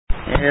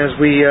As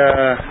we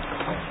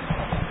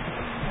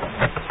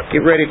get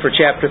ready for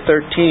chapter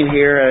 13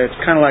 here, it's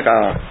kind of like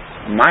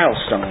a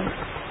milestone.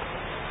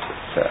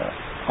 It's an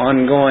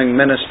ongoing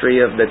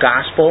ministry of the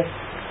gospel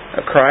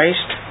of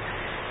Christ,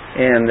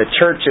 and the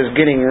church is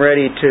getting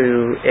ready to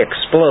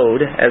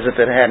explode, as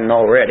if it hadn't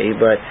already,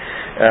 but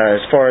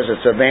as far as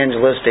its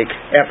evangelistic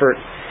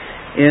effort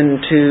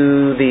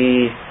into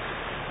the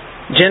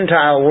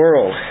Gentile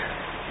world.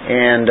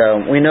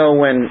 And we know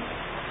when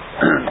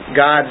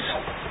God's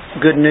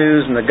good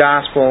news and the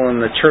gospel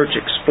and the church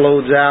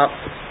explodes out,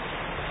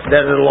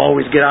 that it'll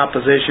always get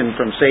opposition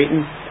from Satan.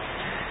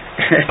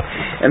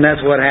 And that's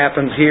what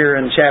happens here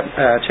in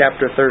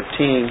chapter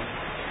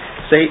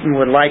 13. Satan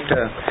would like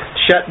to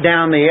shut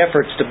down the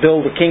efforts to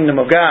build the kingdom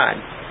of God,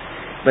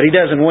 but he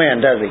doesn't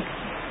win, does he?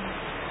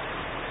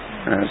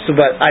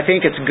 But I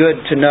think it's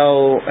good to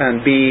know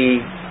and be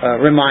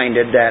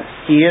reminded that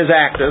he is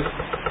active,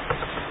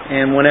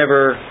 and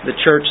whenever the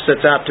church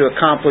sets out to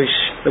accomplish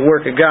the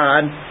work of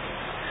God,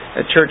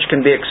 the church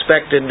can be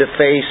expected to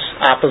face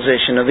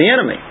opposition of the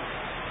enemy.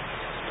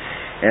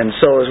 And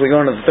so as we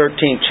go into the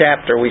 13th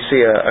chapter, we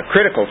see a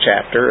critical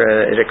chapter.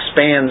 It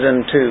expands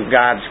into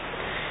God's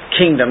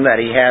kingdom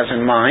that He has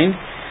in mind.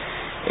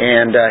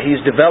 And He's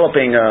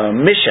developing a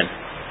mission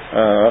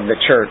of the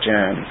church.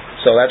 And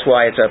so that's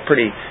why it's a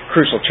pretty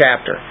crucial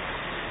chapter.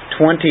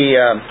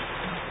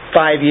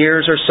 25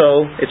 years or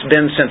so it's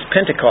been since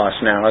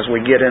Pentecost now as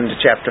we get into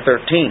chapter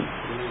 13.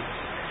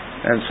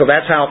 And so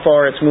that's how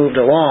far it's moved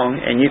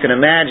along. And you can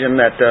imagine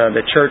that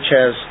the church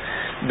has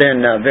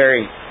been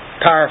very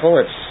powerful.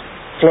 It's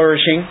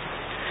flourishing.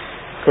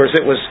 Of course,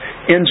 it was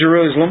in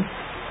Jerusalem,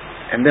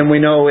 and then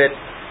we know it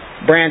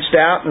branched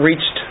out and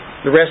reached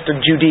the rest of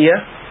Judea,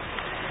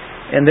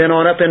 and then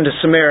on up into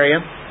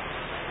Samaria,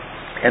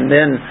 and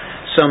then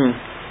some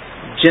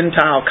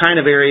Gentile kind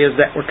of areas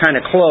that were kind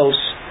of close,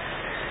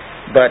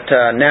 but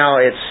now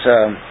it's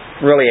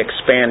really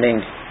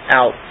expanding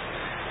out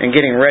and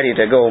getting ready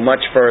to go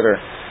much further.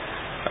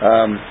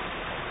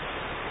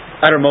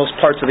 Uttermost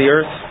parts of the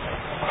earth.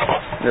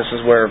 This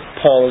is where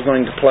Paul is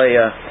going to play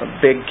a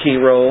big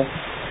key role.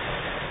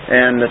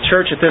 And the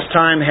church at this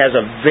time has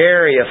a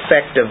very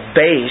effective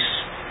base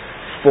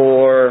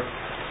for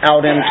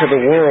out into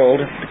the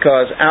world,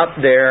 because out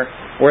there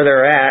where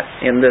they're at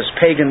in this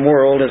pagan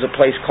world is a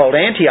place called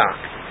Antioch.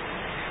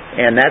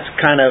 And that's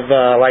kind of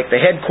like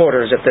the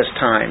headquarters at this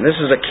time. This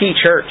is a key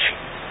church,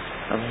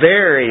 a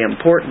very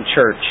important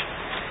church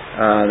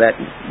that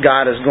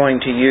God is going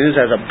to use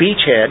as a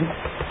beachhead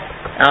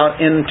out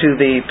into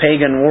the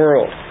pagan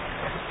world.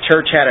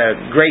 Church had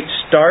a great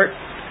start,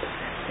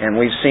 and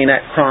we've seen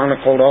that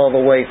chronicled all the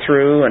way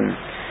through, and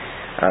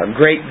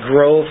great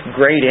growth,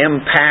 great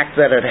impact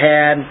that it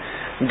had,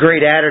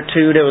 great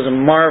attitude. It was a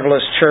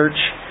marvelous church.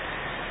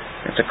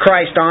 It's a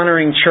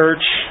Christ-honoring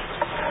church,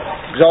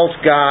 exalts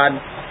God,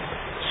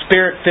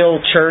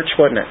 Spirit-filled church,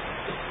 wasn't it?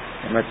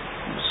 And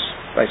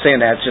by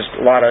saying that, it's just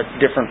a lot of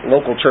different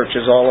local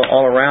churches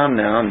all around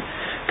now, and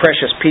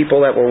precious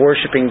people that were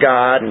worshiping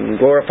God and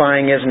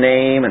glorifying His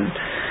name and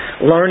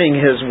learning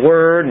His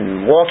Word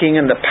and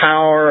walking in the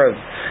power of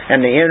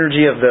and the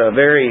energy of the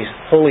very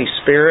Holy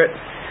Spirit.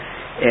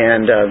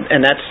 And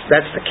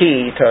that's the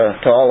key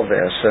to all of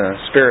this,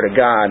 Spirit of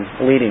God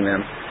leading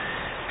them.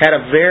 Had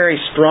a very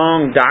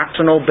strong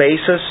doctrinal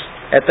basis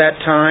at that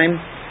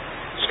time,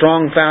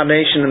 strong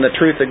foundation in the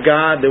truth of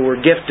God. There were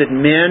gifted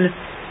men.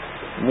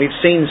 We've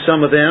seen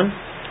some of them.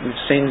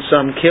 We've seen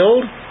some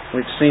killed.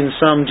 We've seen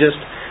some just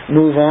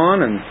move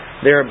on and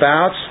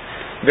thereabouts.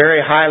 Very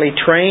highly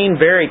trained,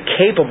 very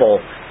capable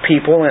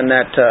people in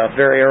that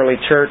very early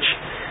church.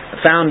 The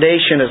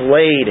foundation is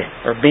laid,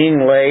 or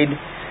being laid,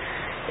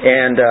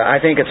 and I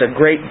think it's a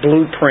great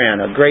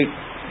blueprint, a great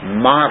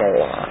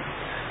model,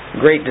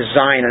 great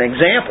design, an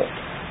example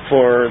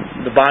for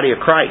the body of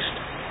Christ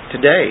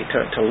today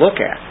to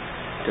look at,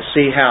 to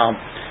see how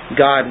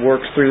God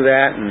works through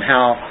that and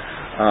how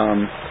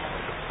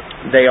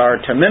they are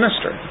to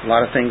minister. A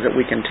lot of things that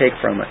we can take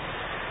from it.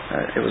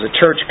 It was a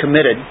church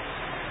committed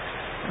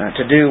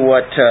to do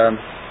what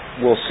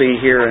we'll see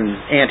here in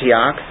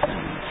Antioch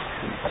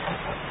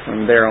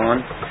from there on.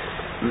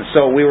 And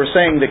so we were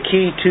saying the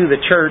key to the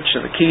church,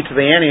 the key to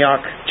the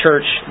Antioch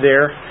church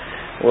there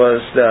was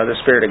the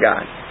Spirit of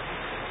God.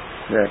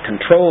 The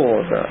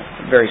control of the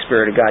very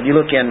Spirit of God. You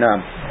look in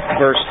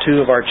verse 2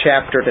 of our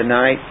chapter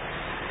tonight.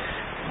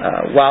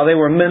 While they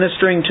were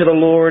ministering to the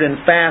Lord and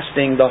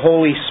fasting, the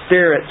Holy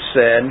Spirit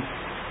said,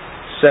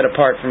 "Set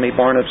apart for me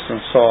Barnabas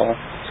and Saul."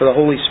 So the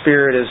Holy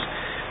Spirit is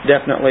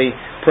definitely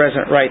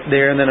present right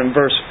there. And then in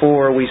verse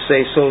 4 we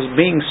say, "So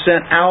being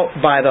sent out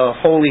by the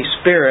Holy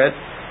Spirit,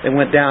 they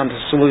went down to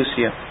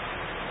Seleucia."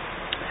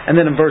 And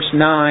then in verse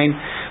 9,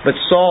 "But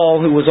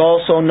Saul, who was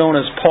also known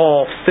as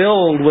Paul,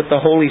 filled with the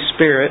Holy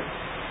Spirit."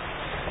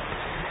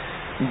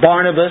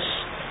 Barnabas,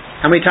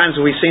 how many times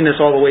have we seen this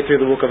all the way through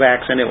the book of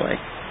Acts anyway?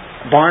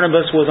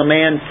 Barnabas was a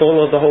man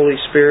full of the Holy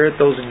Spirit.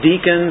 Those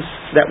deacons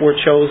that were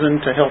chosen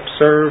to help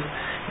serve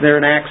there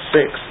in Acts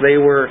 6, they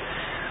were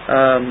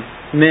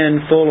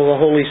men full of the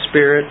Holy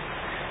Spirit.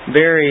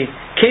 very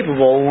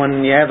capable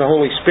when you have the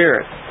Holy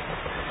Spirit.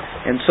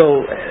 And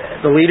so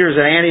the leaders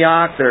at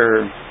Antioch,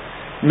 they're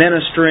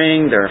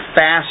ministering, they're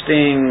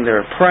fasting,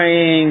 they're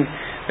praying,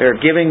 they're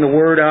giving the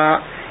Word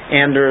out,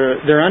 and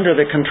they're under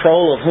the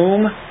control of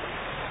whom?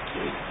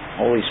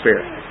 Holy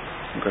Spirit.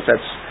 Because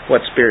that's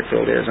what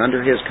Spirit-filled is,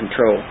 under His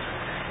control.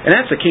 And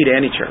that's the key to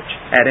any church,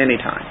 at any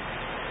time.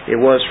 It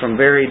was from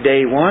very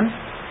day one,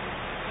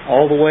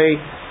 all the way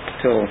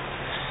till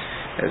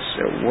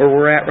where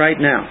we're at right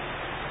now.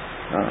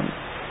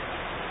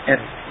 And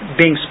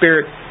being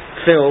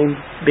Spirit-filled,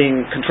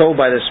 being controlled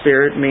by the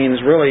Spirit,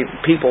 means really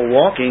people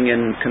walking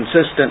in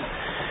consistent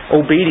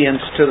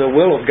obedience to the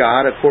will of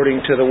God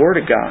according to the Word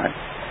of God.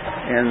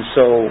 And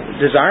so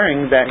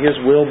desiring that His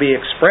will be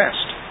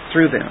expressed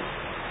through them.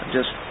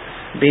 Just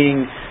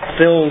being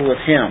filled with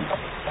Him.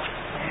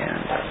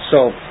 And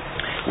so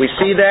we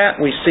see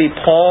that. We see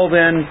Paul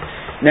then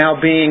now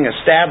being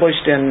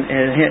established in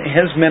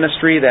his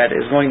ministry that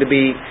is going to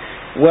be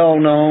well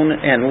known.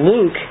 And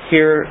Luke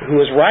here,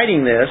 who is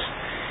writing this,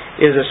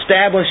 is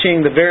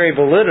establishing the very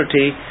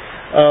validity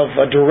of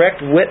a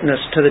direct witness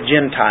to the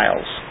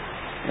Gentiles.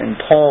 And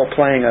Paul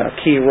playing a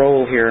key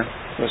role here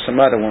with some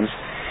other ones.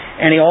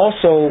 And he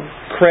also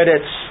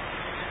credits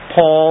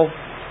Paul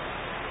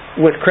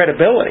with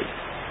credibility.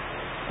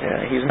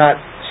 He's not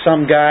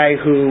some guy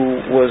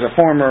who was a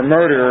former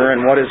murderer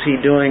and what is he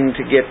doing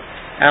to get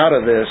out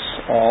of this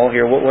all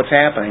here, what's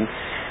happening.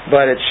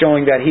 But it's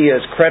showing that he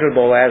is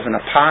credible as an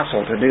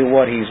apostle to do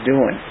what he's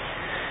doing.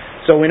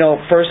 So we know,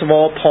 first of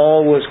all,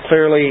 Paul was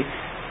clearly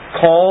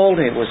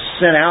called. He was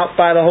sent out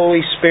by the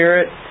Holy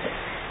Spirit.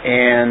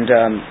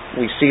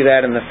 And we see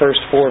that in the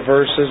first 4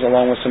 verses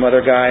along with some other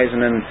guys.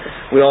 And then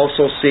we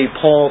also see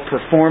Paul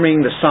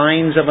performing the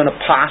signs of an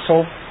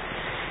apostle.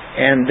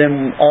 And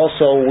then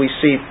also we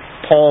see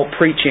Paul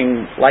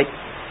preaching like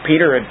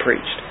Peter had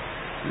preached.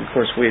 And of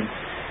course we've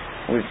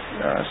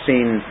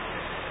seen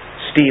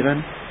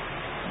Stephen,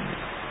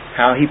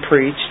 how he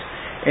preached.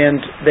 And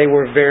they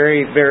were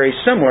very, very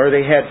similar.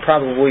 They had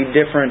probably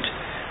different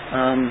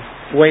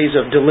ways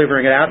of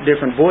delivering it out,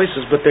 different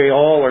voices, but they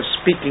all are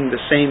speaking the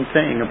same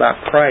thing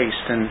about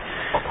Christ and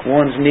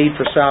one's need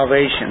for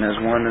salvation as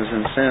one is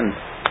in sin.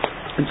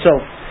 And so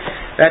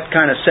that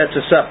kind of sets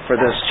us up for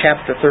this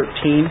chapter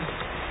 13.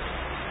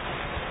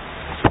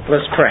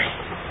 Let's pray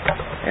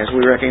as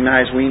we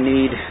recognize we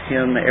need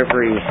Him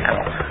every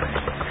hour.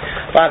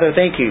 Father,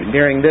 thank You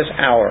during this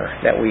hour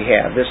that we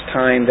have, this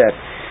time that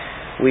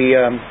we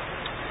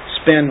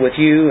spend with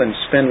You and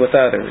spend with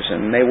others,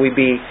 and may we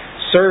be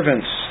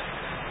servants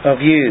of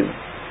You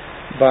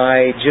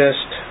by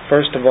just,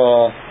 first of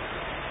all,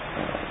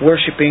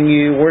 worshiping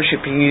You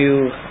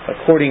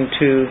according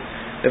to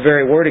the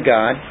very Word of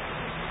God,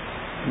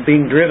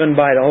 being driven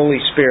by the Holy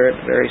Spirit,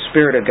 the very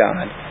Spirit of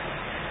God,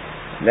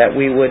 that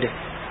we would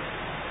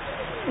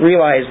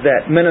realize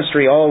that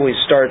ministry always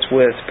starts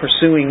with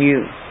pursuing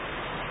You,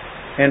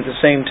 and at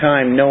the same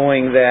time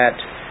knowing that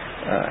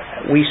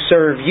we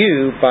serve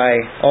You by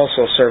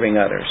also serving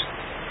others.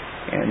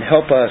 And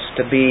help us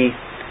to be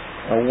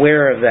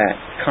aware of that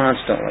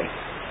constantly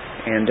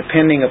and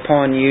depending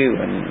upon You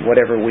in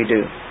whatever we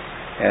do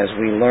as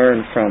we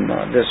learn from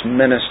this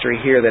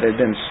ministry here that had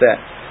been set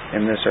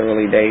in this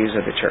early days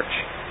of the church.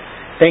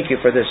 Thank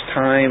You for this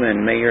time,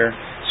 and may Your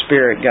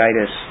Spirit guide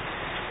us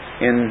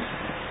in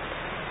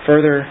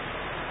further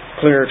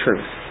clearer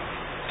truth.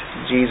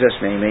 In Jesus'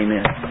 name,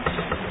 amen.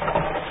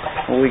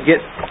 When we get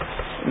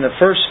in the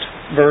first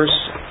verse,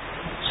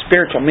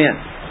 spiritual men.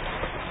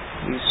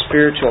 These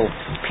spiritual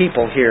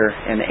people here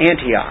in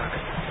Antioch.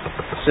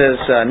 It says,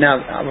 now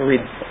I'll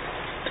read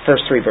the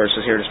first 3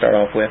 verses here to start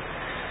off with.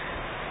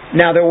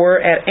 Now there were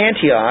at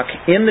Antioch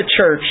in the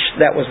church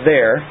that was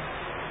there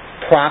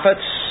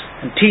prophets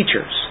and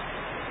teachers.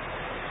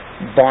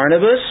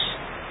 Barnabas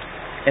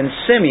and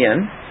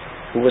Simeon,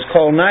 who was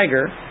called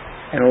Niger,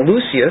 and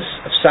Lucius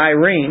of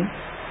Cyrene,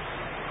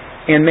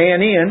 and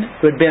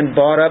Manaen, who had been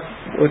brought up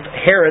with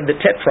Herod the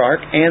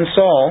Tetrarch, and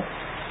Saul.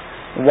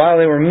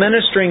 While they were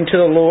ministering to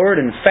the Lord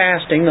and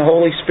fasting, the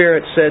Holy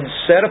Spirit said,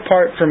 Set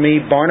apart for me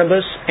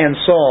Barnabas and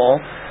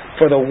Saul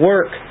for the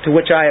work to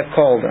which I have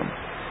called them.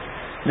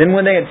 Then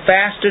when they had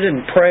fasted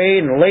and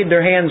prayed and laid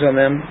their hands on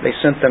them, they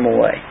sent them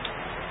away.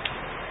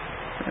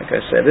 Like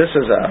I said, this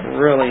is a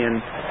really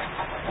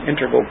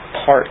integral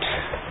part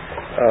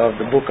of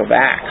the book of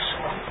Acts.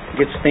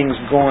 It gets things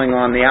going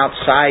on the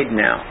outside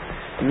now.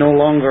 No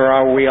longer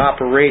are we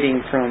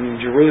operating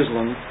from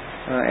Jerusalem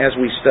as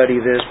we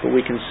study this, but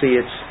we can see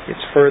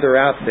it's further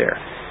out there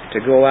to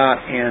go out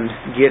and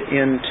get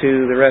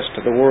into the rest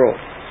of the world.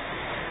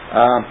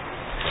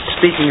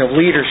 Speaking of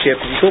leadership,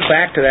 if you go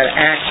back to that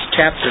Acts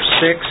chapter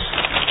 6,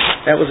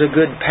 that was a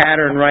good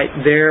pattern right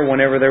there.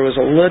 Whenever there was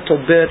a little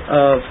bit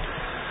of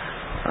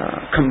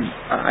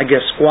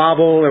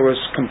squabble, there was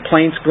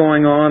complaints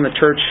going on, the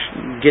church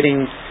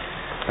getting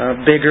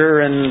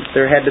bigger, and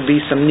there had to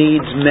be some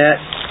needs met.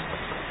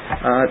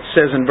 It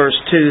says in verse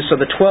 2,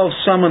 So the 12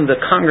 summoned the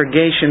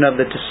congregation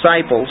of the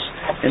disciples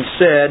and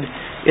said,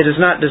 it is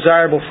not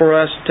desirable for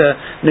us to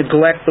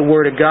neglect the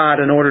Word of God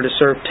in order to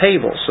serve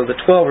tables. So the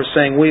 12 are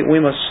saying we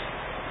must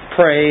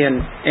pray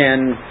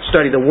and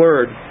study the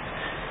Word.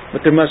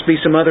 But there must be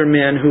some other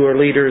men who are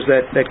leaders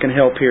that can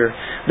help here.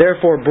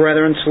 Therefore,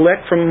 brethren,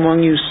 select from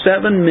among you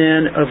 7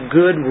 men of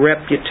good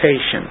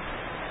reputation,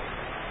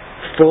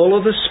 full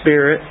of the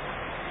Spirit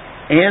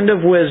and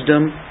of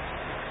wisdom,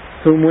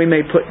 whom we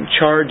may put in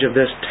charge of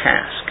this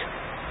task.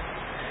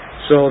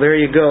 So there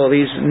you go.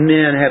 These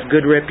men have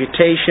good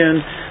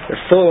reputation.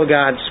 They're full of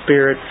God's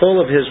Spirit,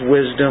 full of His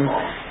wisdom,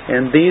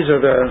 and these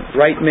are the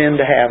right men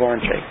to have,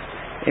 aren't they?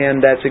 And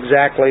that's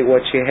exactly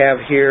what you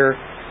have here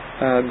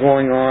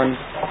going on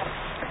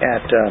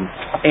at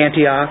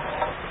Antioch.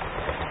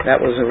 That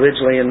was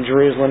originally in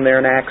Jerusalem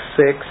there in Acts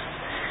 6.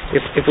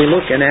 If we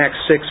look in Acts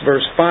 6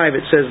 verse 5,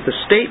 it says, the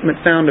statement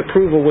found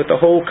approval with the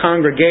whole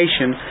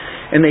congregation,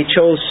 and they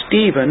chose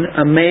Stephen,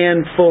 a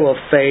man full of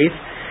faith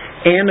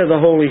and of the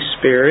Holy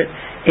Spirit,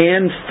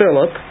 and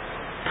Philip,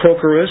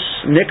 Prochorus,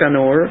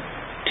 Nicanor,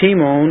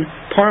 Timon,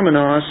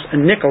 Parmenas,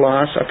 and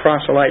Nicholas, a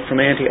proselyte from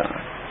Antioch.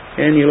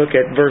 And you look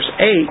at verse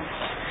 8,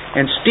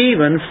 and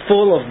Stephen,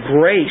 full of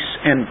grace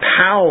and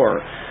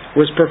power,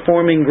 was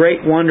performing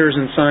great wonders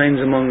and signs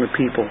among the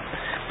people.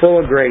 Full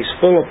of grace,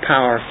 full of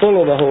power, full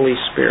of the Holy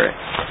Spirit.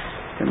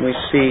 And we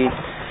see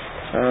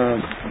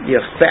the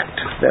effect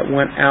that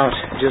went out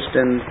just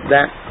in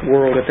that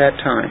world at that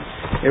time.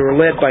 They were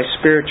led by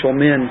spiritual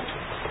men,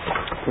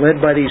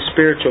 led by these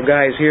spiritual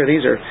guys here.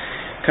 These are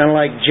kind of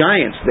like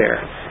giants there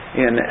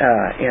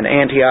in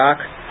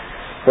Antioch.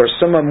 Of course,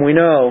 some of them we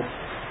know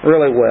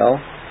really well.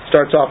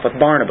 Starts off with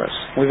Barnabas.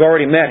 We've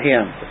already met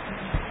him.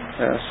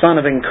 A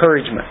son of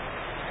encouragement.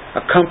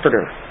 A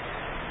comforter.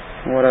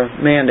 What a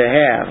man to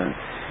have. And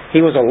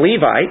he was a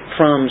Levite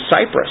from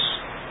Cyprus,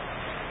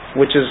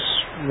 which is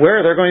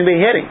where they're going to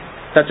be heading.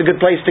 That's a good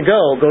place to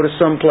go. Go to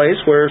some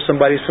place where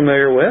somebody's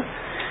familiar with.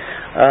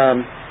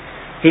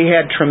 He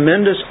had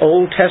tremendous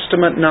Old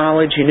Testament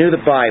knowledge. He knew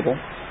the Bible.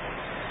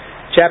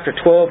 Chapter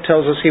 12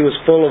 tells us he was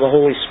full of the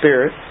Holy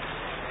Spirit.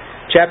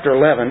 Chapter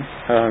 11,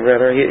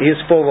 he is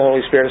full of the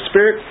Holy Spirit. A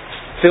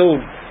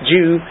Spirit-filled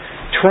Jew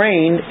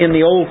trained in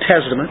the Old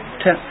Testament.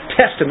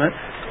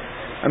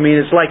 I mean,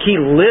 it's like he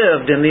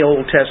lived in the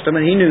Old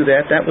Testament. He knew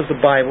that. That was the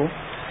Bible.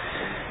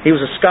 He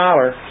was a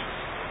scholar,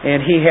 and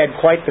he had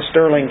quite the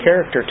sterling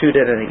character too,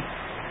 didn't he?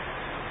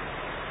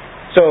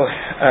 So,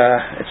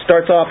 it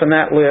starts off in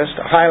that list.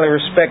 A highly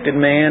respected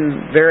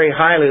man, very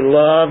highly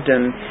loved,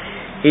 and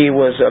he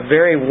was a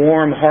very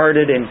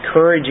warm-hearted,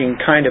 encouraging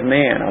kind of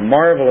man. A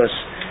marvelous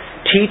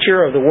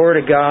teacher of the Word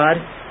of God.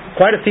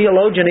 Quite a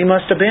theologian he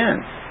must have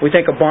been. We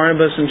think of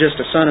Barnabas and just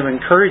a son of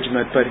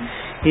encouragement, but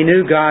he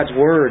knew God's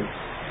Word,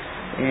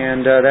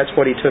 and that's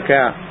what he took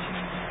out.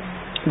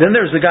 Then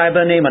there's the guy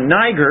by the name of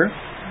Niger,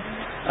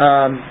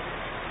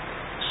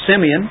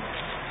 Simeon,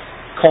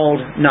 called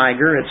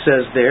Niger, it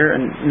says there,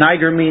 and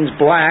Niger means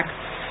black,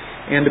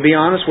 and to be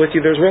honest with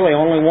you, there's really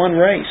only one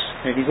race.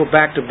 If you go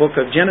back to the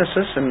book of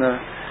Genesis, in the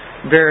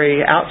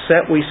very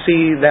outset, we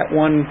see that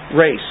one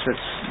race.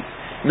 It's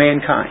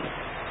mankind.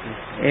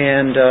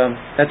 And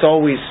that's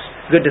always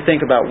good to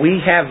think about.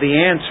 We have the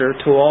answer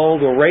to all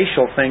the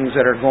racial things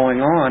that are going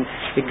on.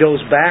 It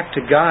goes back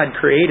to God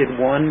created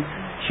one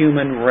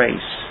human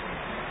race.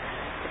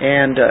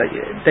 And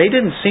they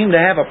didn't seem to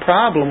have a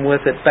problem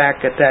with it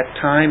back at that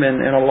time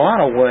in a lot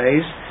of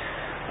ways.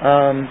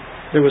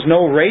 There was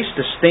no race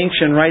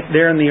distinction right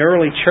there in the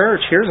early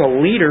church. Here's a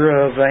leader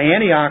of the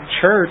Antioch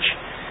church.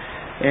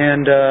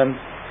 And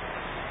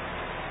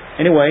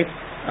anyway,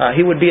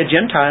 he would be a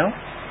Gentile.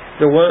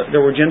 There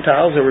were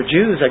Gentiles, there were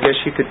Jews, I guess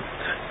you could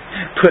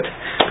put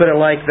it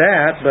like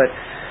that. But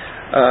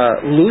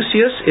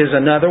Lucius is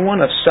another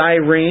one of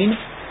Cyrene.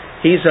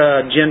 He's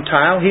a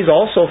Gentile. He's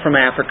also from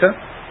Africa,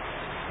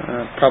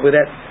 probably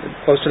that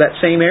close to that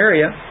same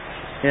area,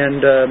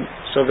 and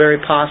so very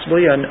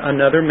possibly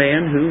another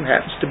man who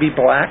happens to be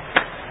black.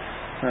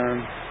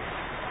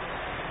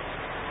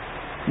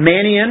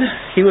 Manian,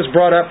 he was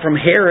brought up from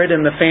Herod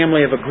in the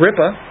family of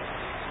Agrippa.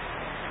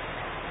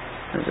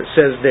 As it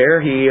says there,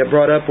 he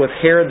brought up with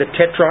Herod the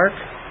Tetrarch,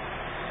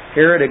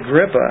 Herod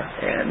Agrippa.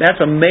 And that's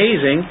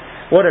amazing.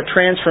 What a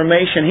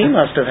transformation he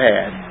must have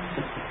had.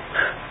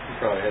 He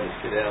probably had to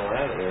skedaddle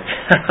out of there.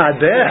 I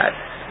bet.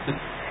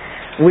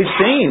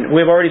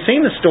 We've already seen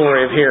the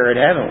story of Herod,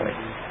 haven't we?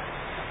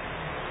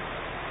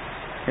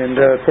 And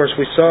of course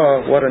we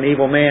saw what an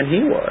evil man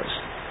he was.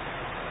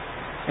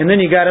 And then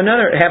you got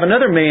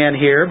another man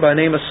here by the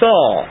name of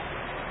Saul.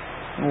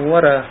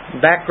 What a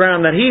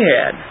background that he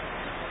had.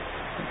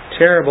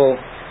 Terrible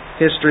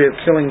history of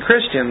killing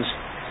Christians,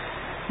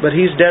 but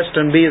he's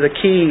destined to be the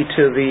key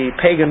to the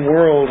pagan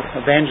world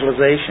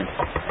evangelization.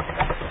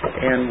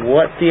 And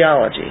what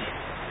theology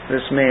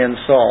this man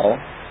Saul,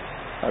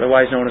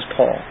 otherwise known as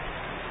Paul.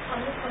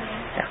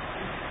 Yeah.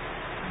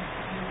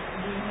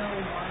 Do you know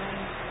why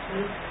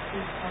Luke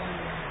is calling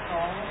him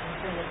Saul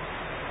instead of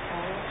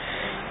Paul?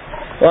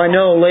 Well, I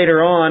know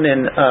later on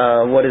in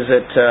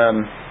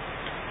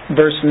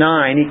verse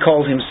 9, he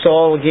calls him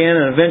Saul again,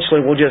 and eventually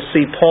we'll just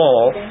see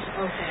Paul. Okay.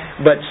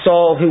 but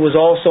Saul, who was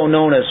also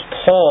known as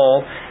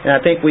Paul, and I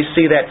think we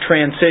see that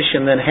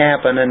transition then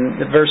happen.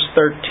 In verse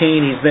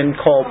 13, he's then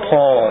called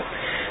Paul.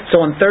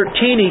 So in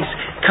 13, he's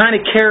kind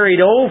of carried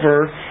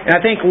over, and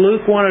I think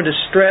Luke wanted to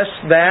stress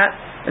that,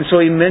 and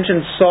so he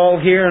mentions Saul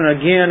here and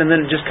again, and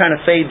then it just kind of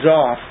fades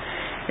off.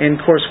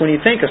 And of course, when you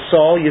think of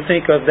Saul, you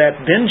think of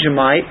that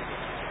Benjamite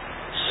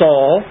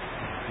Saul,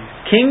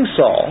 King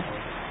Saul,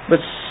 but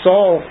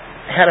Saul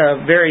had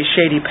a very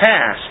shady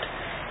past,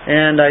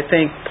 and I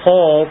think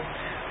Paul,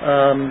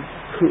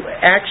 who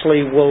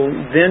actually will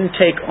then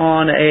take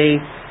on a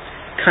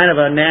kind of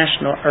a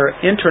national or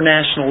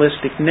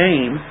internationalistic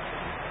name.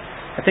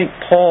 I think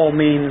Paul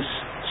means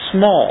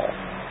small,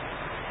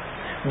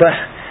 but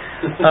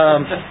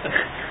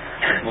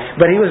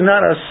he was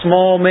not a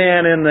small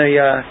man in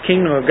the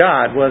kingdom of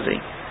God, was he?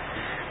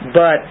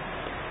 But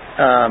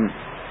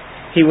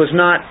he was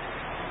not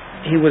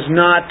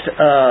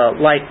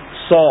like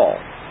Saul,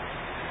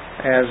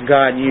 as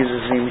God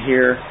uses him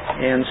here,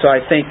 and so I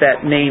think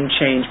that name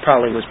change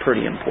probably was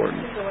pretty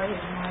important.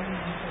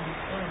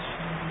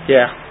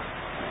 Yeah.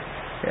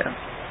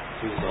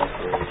 He was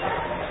also from the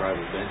tribe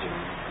of Benjamin.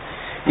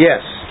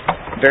 Yes,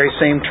 very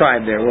same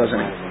tribe there,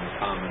 wasn't it?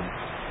 Common.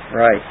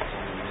 Right.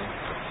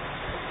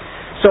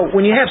 So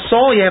when you have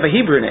Saul, you have a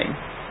Hebrew name,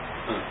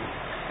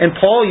 and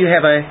Paul, you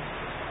have a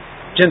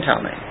Gentile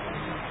name.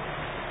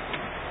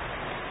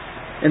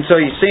 And so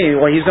you see,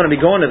 well, he's going to be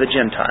going to the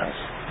Gentiles.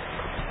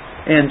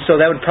 And so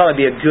that would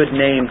probably be a good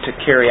name to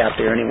carry out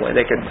there anyway.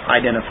 They could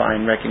identify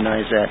and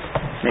recognize that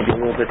maybe a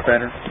little bit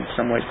better in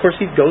some ways. Of course,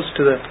 he goes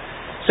to the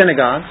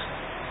synagogues.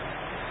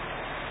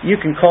 You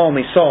can call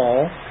me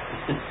Saul.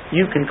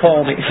 You can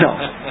call me... No.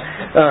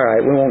 All right,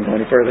 we won't go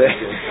any further.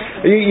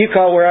 You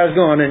call where I was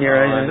going, and you're...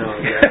 I know,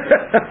 yeah.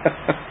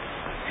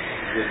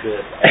 Good bit.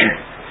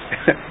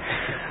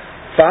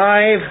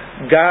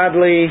 5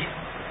 godly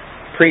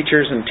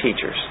preachers and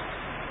teachers.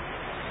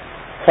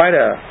 Quite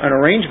an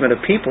arrangement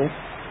of people.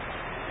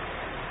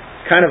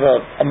 Kind of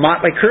a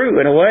motley crew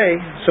in a way.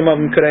 Some of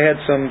them could have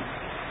had some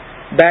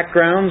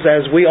backgrounds,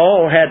 as we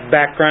all had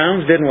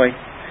backgrounds, didn't we?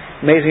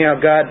 Amazing how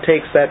God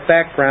takes that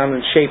background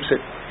and shapes it.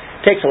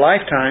 It takes a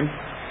lifetime,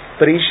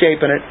 but He's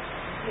shaping it.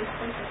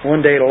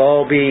 One day it'll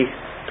all be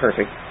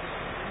perfect.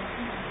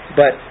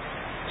 But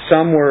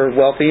some were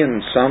wealthy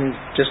and some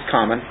just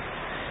common.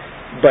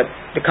 But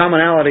the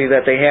commonality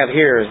that they have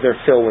here is they're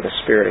filled with the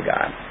Spirit of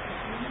God.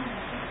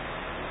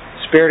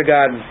 The Spirit of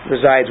God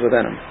resides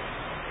within them.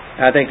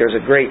 I think there's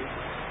a great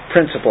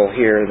principle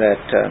here that,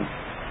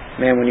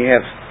 when you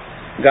have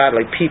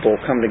godly people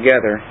come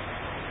together,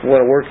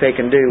 what a work they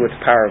can do with the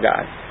power of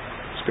God,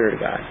 the Spirit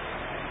of God.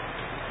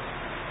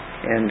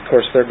 And of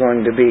course they're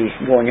going to be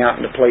going out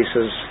into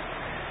places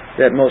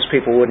that most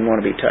people wouldn't want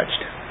to be touched.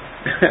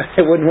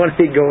 They wouldn't want to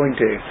be going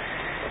to.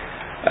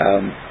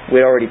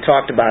 We already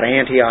talked about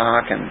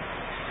Antioch and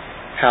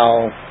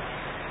how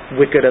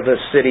wicked of a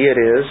city it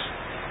is.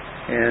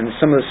 And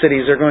some of the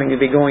cities they're going to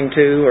be going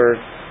to are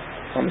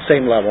on the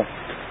same level.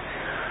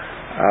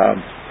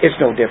 It's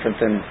no different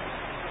than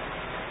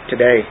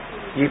today.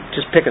 You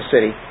just pick a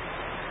city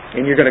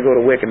and you're going to go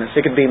to wickedness.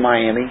 It could be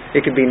Miami.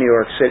 It could be New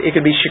York City. It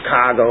could be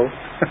Chicago.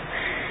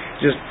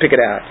 Just pick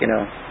it out,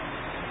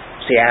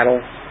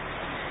 Seattle.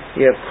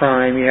 You have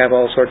crime. You have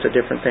all sorts of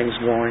different things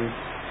going.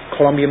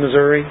 Columbia,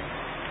 Missouri.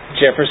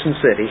 Jefferson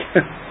City.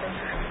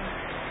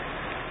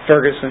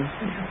 Ferguson.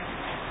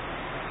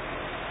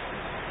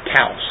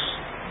 Taos.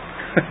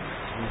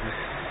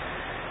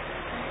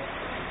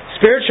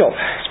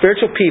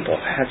 Spiritual people.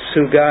 That's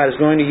who God is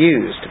going to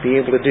use to be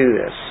able to do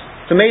this.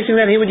 It's amazing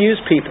that He would use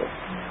people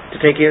to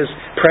take His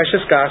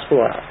precious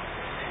gospel out.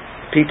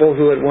 People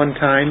who at one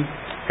time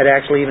had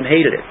actually even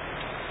hated it.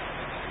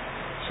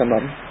 Some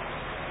of them.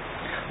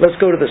 Let's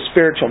go to the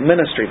spiritual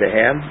ministry they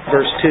have.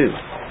 Verse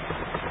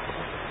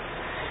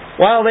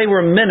 2. While they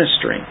were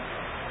ministering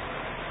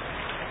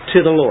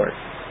to the Lord.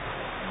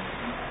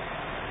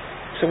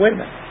 So wait a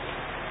minute.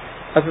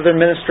 I thought they're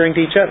ministering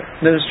to each other.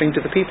 Ministering to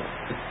the people.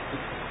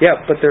 Yeah,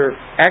 but they're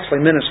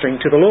actually ministering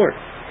to the Lord.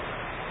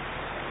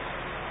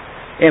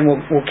 And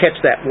we'll catch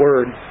that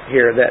word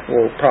here that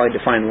will probably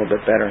define a little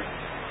bit better.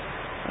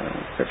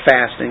 They're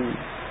fasting.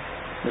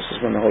 This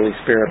is when the Holy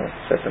Spirit will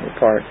set them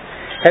apart.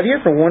 Have you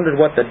ever wondered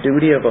what the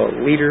duty of a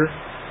leader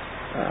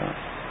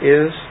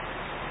is?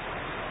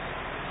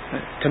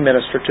 To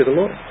minister to the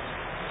Lord.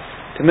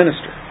 To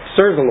minister.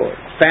 Serve the Lord.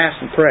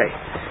 Fast and pray.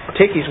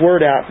 Take His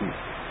word out and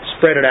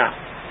spread it out.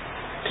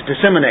 To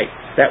disseminate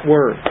that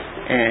word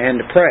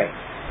and to pray.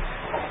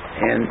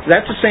 And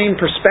that's the same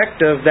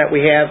perspective that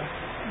we have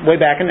way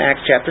back in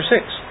Acts chapter 6.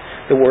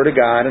 The Word of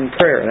God and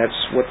prayer. That's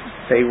what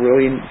they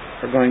really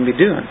are going to be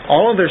doing.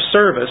 All of their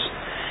service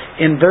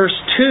in verse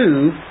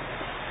 2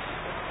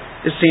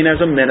 is seen as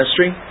a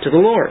ministry to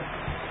the Lord.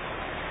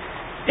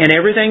 And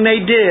everything they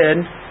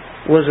did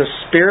was a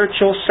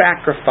spiritual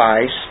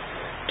sacrifice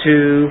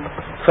to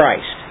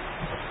Christ.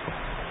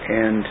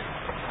 And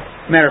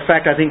matter of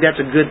fact, I think that's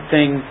a good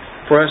thing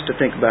for us to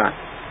think about.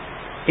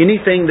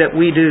 Anything that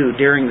we do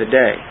during the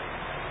day,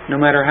 no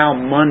matter how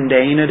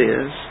mundane it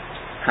is,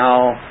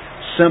 how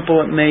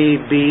simple it may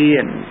be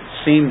and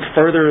seem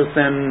further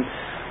than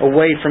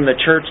away from the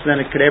church than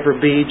it could ever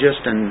be,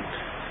 just in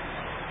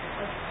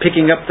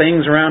picking up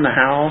things around the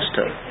house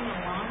to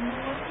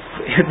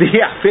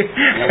yeah.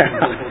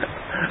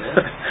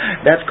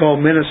 That's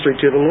called ministry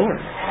to the Lord.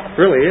 It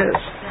really is.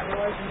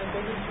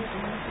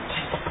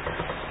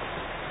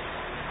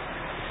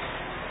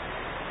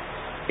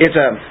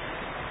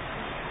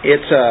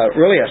 It's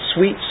really a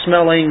sweet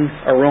smelling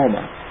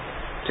aroma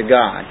to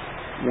God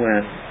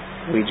when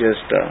we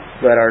just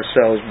let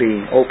ourselves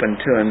be open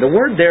to Him. The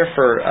word there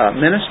for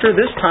minister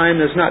this time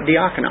is not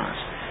diakonos,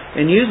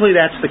 and usually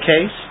that's the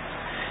case.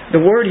 The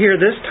word here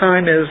this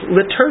time is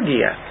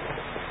liturgia,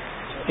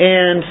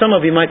 and some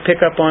of you might pick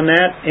up on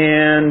that.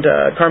 And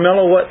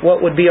Carmelo,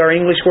 what would be our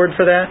English word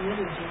for that?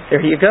 Liturgy.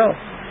 There you go.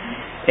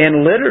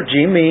 And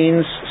liturgy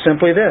means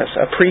simply this: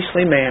 a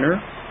priestly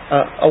manner,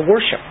 a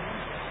worship.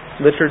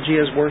 Liturgy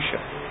is worship.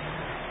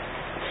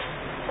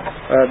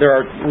 There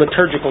are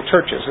liturgical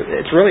churches.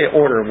 It's really an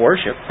order of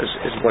worship,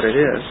 is what it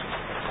is.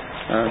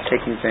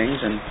 Taking things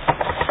and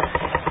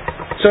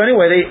so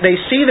anyway, they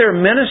see their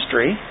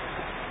ministry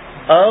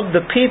of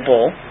the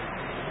people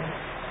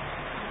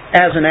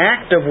as an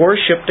act of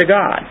worship to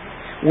God.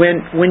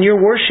 When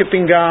you're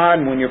worshiping God,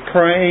 and when you're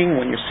praying,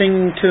 when you're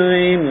singing to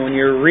Him, when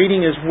you're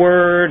reading His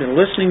Word and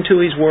listening to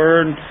His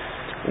Word,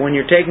 when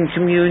you're taking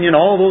communion,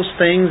 all those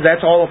things,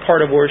 that's all a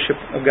part of worship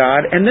of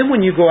God. And then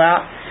when you go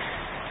out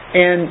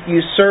and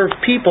you serve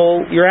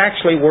people, you're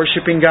actually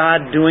worshiping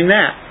God doing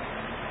that.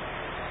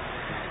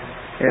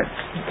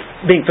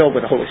 Yeah. Being filled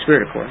with the Holy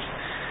Spirit, of course.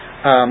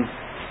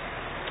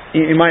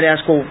 You might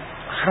ask, well,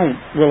 I don't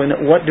really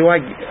know. What do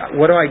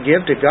I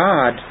give to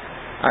God?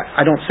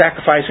 I don't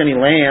sacrifice any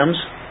lambs.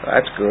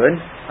 That's good.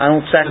 I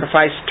don't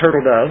sacrifice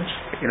turtle doves.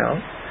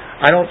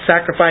 I don't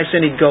sacrifice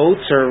any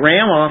goats or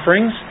ram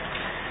offerings.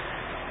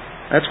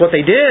 That's what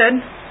they did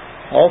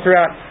all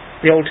throughout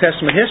the Old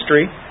Testament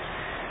history.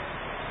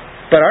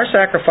 But our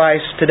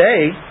sacrifice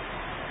today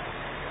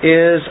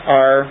is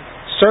our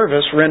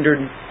service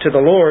rendered to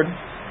the Lord,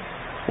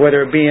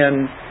 whether it be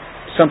in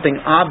something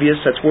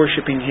obvious that's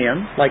worshiping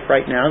Him, like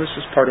right now, this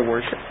is part of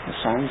worship. The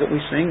songs that we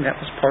sing, that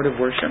was part of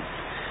worship.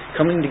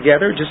 Coming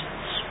together, just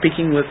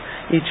speaking with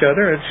each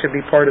other, it should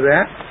be part of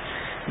that.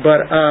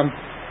 But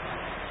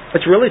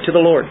it's really to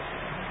the Lord.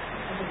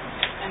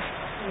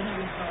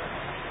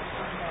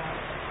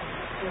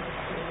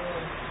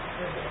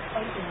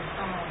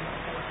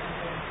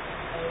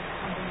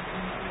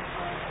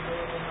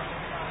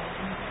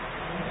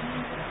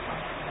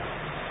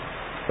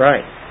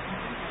 Right.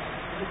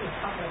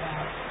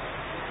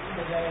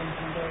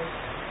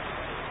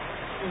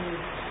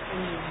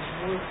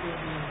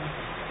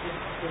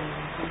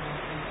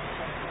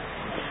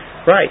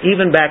 Right.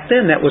 Even back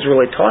then, that was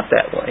really taught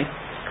that way.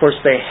 Of course,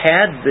 they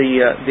had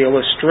the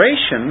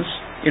illustrations.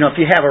 If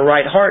you have a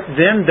right heart,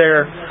 then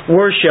they're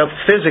worshipped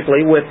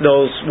physically with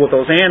those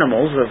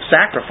animals of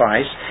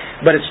sacrifice.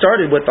 But it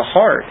started with the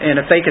heart, and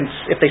if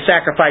they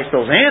sacrifice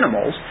those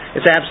animals,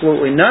 it's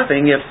absolutely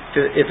nothing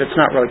if it's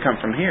not really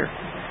come from here.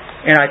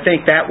 And I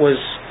think that was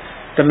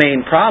the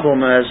main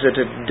problem as it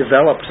had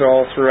developed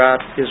all throughout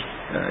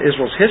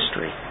Israel's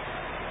history.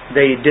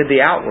 They did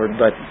the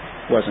outward, but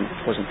wasn't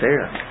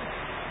there.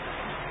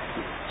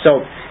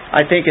 So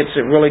I think it's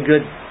a really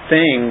good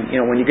thing,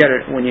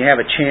 when you have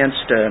a chance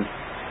to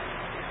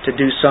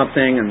do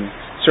something and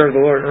serve the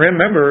Lord.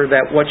 Remember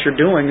that what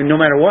you're doing, and no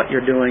matter what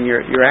you're doing,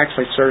 you're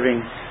actually serving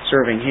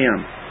Him.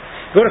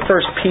 Go to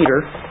 1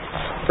 Peter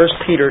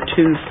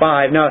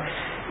 2:5. Now,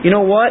 you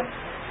know what?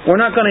 We're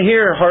not going to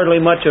hear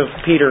hardly much of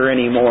Peter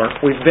anymore.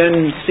 We've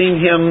been seeing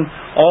him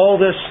all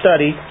this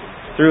study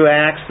through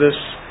Acts, this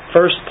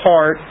first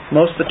part,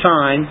 most of the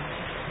time.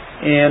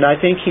 And I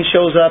think he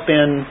shows up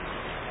in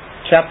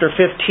chapter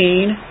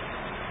 15.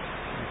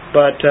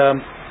 But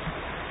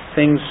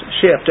things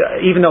shift.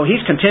 Even though he's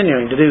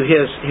continuing to do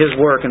his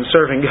work and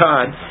serving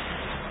God,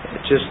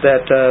 it's just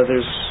that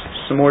there's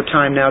some more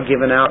time now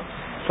given out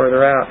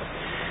further out.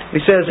 He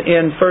says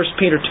in 1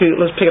 Peter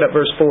 2, let's pick it up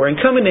verse 4, and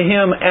coming to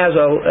Him as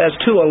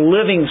to a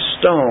living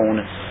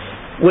stone,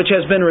 which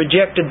has been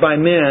rejected by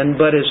men,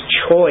 but is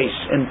choice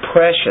and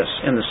precious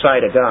in the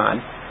sight of God.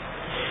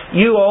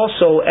 You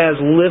also, as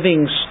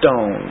living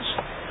stones,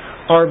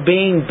 are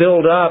being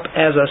built up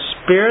as a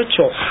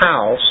spiritual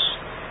house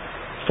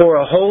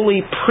for a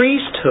holy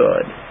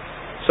priesthood.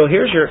 So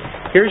here's your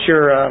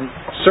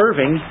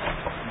serving,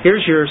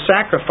 here's your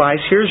sacrifice,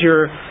 here's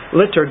your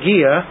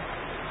liturgia,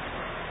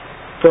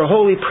 for a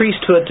holy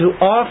priesthood to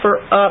offer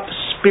up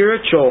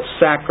spiritual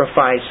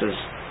sacrifices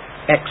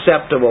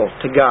acceptable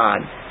to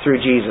God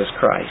through Jesus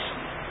Christ.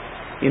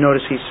 You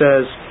notice he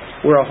says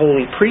we're a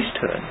holy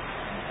priesthood.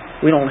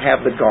 We don't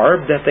have the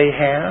garb that they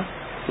have.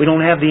 We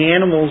don't have the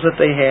animals that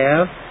they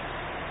have.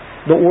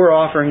 But we're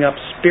offering up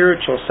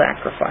spiritual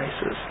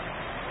sacrifices.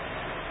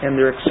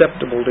 And they're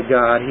acceptable to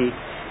God.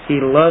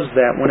 He loves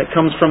that when it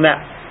comes from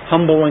that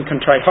humble and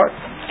contrite heart.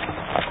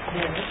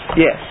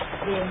 Yes.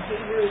 In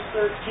Hebrews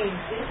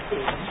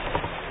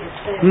 13:15, It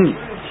says,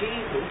 through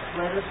Jesus,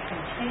 let us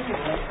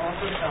continually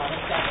offer God a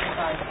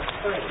sacrifice of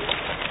praise,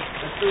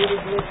 the fruit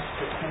of lips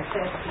that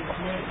confess His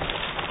name.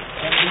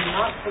 And do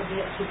not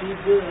forget to do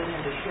good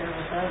and to share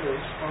with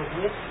others, for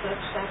with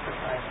such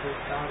sacrifices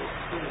God is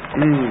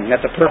pleased.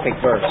 That's a perfect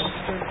verse.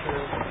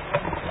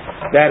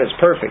 That is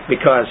perfect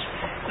because,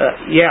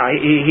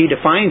 he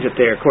defines it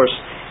there. Of course,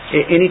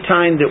 any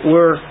time that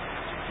we're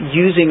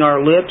using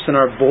our lips and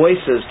our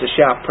voices to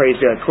shout praise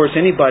God, of course,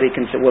 anybody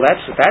can say, well,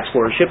 that's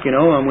worship, and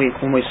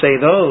when we say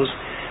those,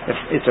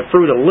 it's a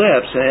fruit of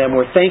lips, and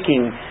we're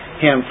thanking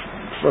Him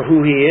for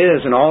who He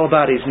is and all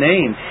about His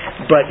name.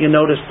 But you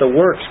notice the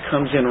works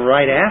comes in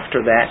right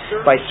after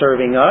that by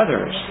serving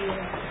others.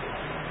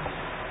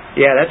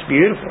 Yeah, that's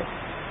beautiful.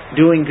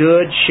 Doing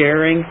good,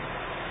 sharing.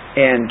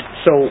 And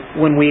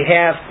so when we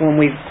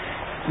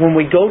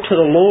go to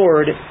the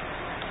Lord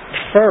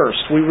first,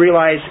 we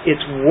realize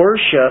it's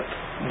worship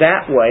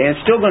that way. And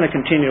it's still going to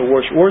continue to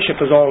worship. Worship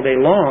is all day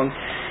long.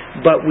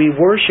 But we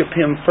worship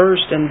Him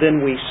first and then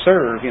we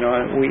serve. We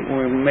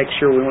make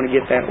sure we want to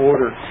get that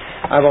order.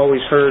 I've always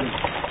heard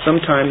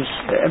sometimes,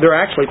 there are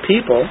actually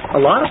people, a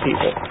lot of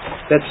people,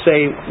 that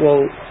say,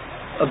 well,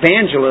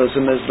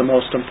 evangelism is the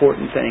most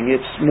important thing.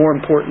 It's more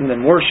important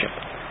than worship.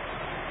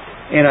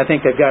 And I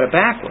think they've got it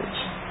backwards.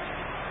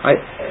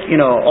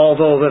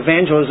 Although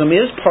evangelism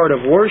is part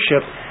of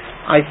worship,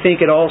 I think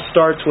it all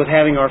starts with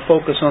having our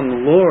focus on the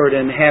Lord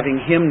and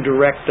having Him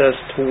direct us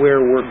to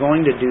where we're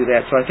going to do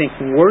that. So I think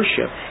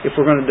worship, if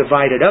we're going to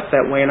divide it up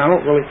that way, and I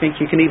don't really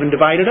think you can even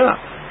divide it up.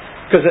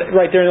 Because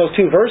right there in those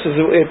two verses,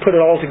 it put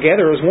it all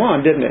together as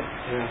one, didn't it?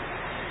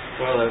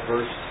 Yeah. Well, that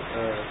verse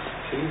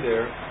 2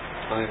 there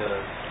kind of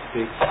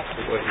speaks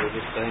to what you were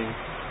just saying.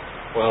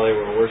 While they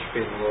were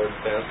worshiping the Lord,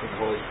 fasting, the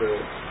Holy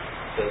Spirit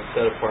said,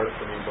 set apart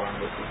for me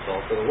Barnabas and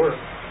Saul for the work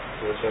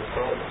to which I've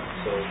called them.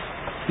 So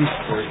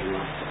there's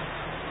your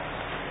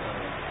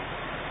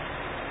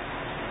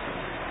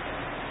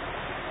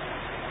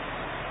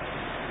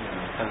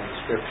kind of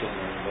description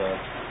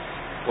of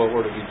what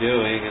we're to be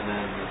doing, and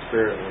then the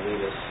Spirit will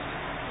lead us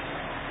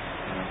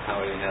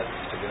how He has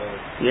us to go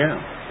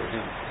for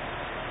Him.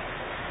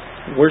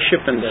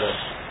 Worship and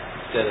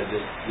instead of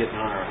just getting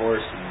on our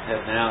horse and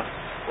heading out,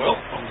 well,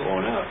 I'm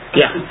going out.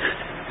 Yeah.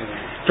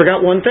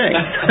 Forgot one thing.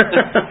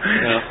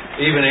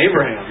 Even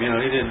Abraham, he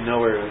didn't know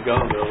where he was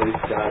going, but at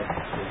least God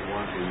was the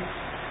one who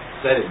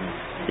set him.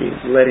 He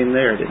led him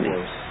there, didn't He?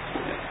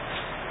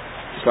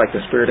 Just like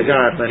the Spirit of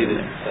God led him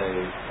there. He didn't say,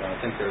 I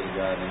think there's a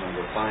God and I'm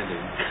going to find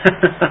Him.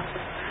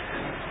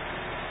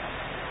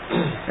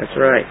 That's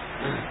right.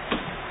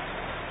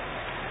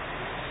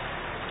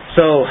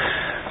 So,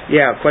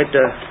 quite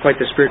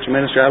the spiritual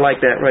ministry. I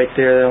like that right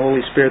there. The Holy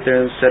Spirit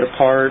there is set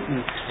apart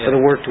and for the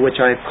work to which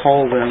I have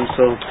called them.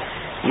 So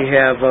you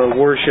have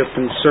worship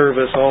and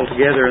service all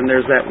together, and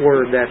there's that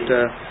word that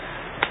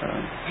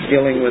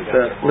dealing with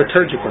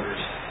liturgical.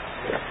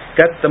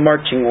 Got the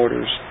marching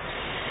orders.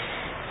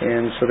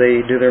 And so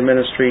they do their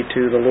ministry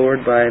to the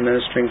Lord by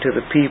ministering to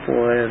the people.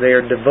 They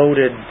are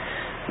devoted.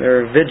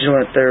 They're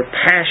vigilant. They're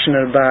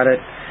passionate about it.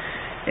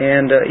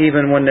 And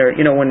even when they're,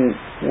 when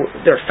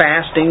they're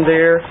fasting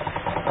there,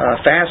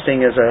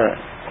 fasting is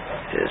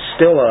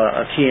still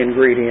a key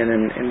ingredient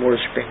in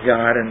worshiping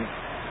God, and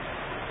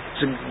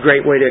it's a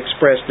great way to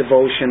express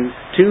devotion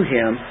to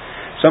Him.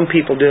 Some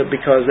people do it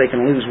because they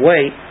can lose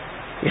weight,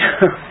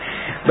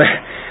 but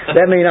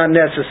that may not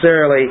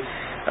necessarily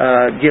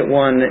get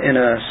one in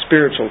a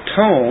spiritual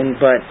tone,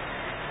 but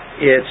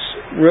it's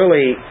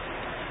really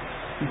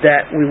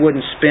that we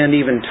wouldn't spend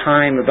even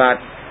time about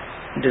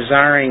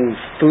desiring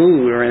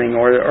food or anything,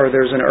 or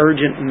there's an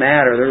urgent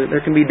matter.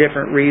 There can be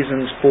different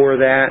reasons for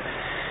that,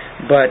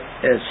 but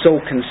it's so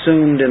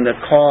consumed in the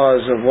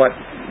cause of what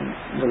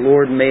the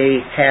Lord may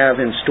have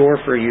in store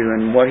for you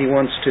and what He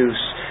wants to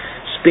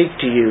speak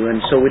to you, and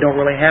so we don't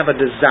really have a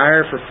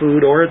desire for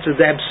food, or it's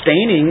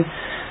abstaining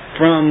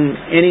from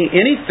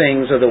any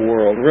things of the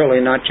world,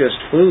 really, not just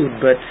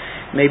food, but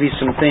maybe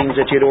some things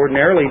that you'd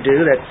ordinarily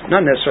do that's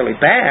not necessarily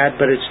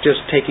bad, but it's just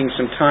taking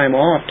some time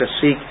off to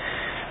seek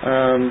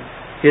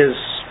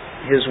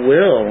His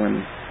will,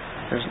 and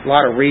there's a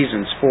lot of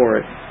reasons for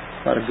it,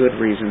 a lot of good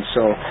reasons.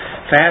 So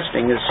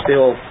fasting is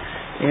still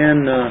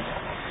in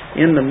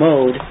the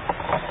mode.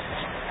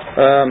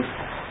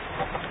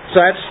 So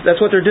that's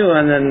what they're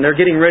doing, and they're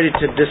getting ready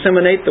to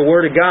disseminate the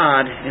Word of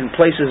God in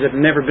places that have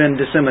never been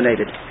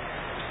disseminated.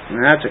 And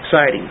that's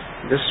exciting.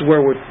 This is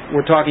where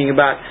we're talking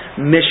about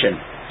mission,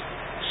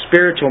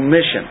 spiritual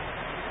mission,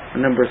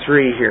 number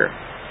 3 here.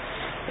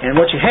 And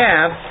what you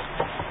have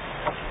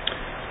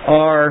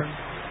are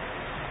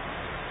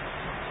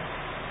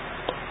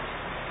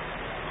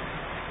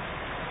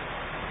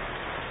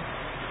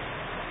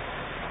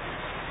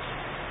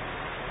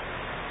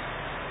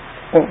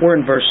we're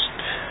in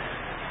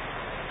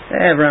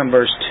around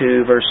verse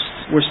 2.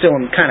 We're still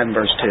kind of in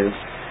verse 2.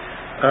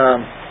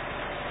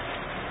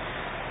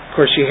 Of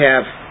course, you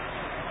have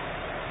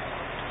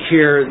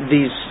here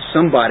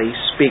somebody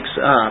speaks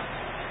up.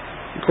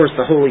 Of course,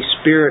 the Holy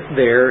Spirit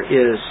there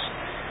is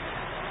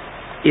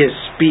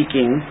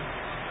speaking,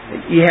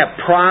 You have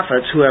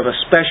prophets who have a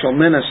special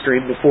ministry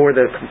before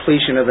the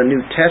completion of the New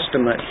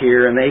Testament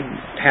here, and they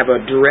have a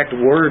direct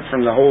word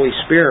from the Holy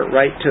Spirit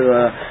right to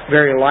the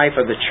very life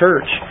of the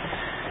church.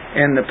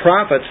 And the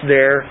prophets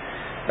there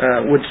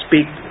would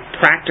speak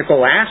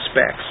practical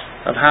aspects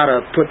of how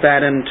to put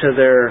that into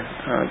their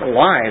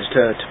lives,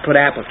 to put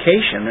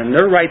application. And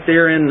they're right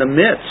there in the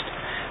midst.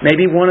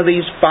 Maybe one of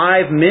these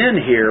 5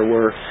 men here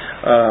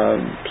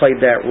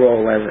played that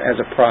role as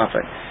a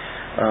prophet.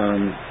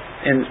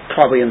 And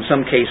probably in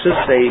some cases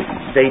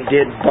they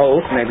did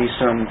both, maybe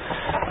some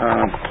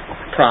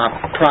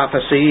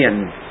prophecy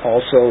and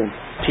also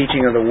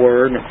teaching of the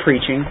Word and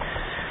preaching.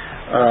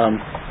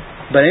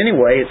 But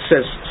anyway, it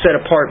says, set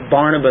apart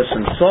Barnabas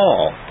and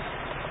Saul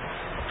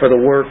for the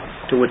work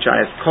to which I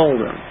have called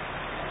them.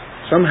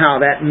 Somehow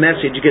that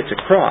message gets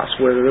across,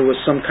 whether there was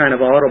some kind of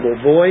audible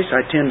voice.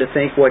 I tend to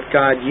think what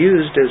God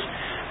used is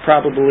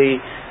probably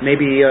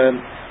maybe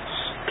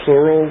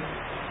plural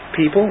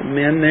people,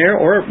 men there,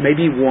 or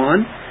maybe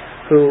one,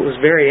 who it was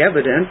very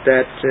evident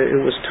that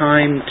it was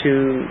time to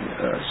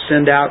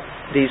send out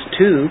these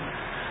 2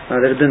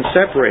 that had been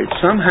separated.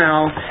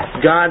 Somehow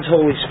God's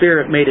Holy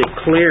Spirit made it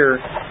clear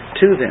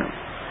to them.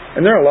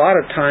 And there are a lot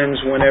of times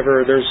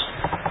whenever there's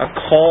a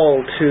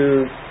call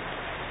to,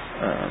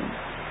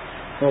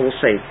 we'll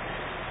say,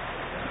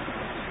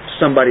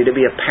 somebody to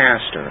be a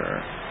pastor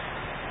or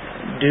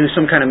do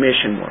some kind of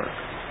mission work.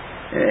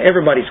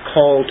 Everybody's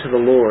called to the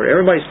Lord.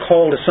 Everybody's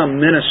called to some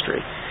ministry.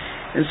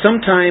 And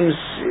sometimes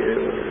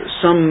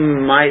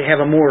some might have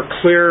a more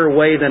clear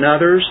way than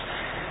others.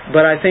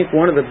 But I think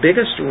one of the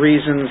biggest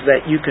reasons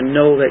that you can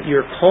know that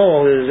you're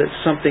called is it's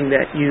something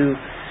that you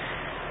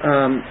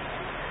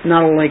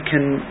not only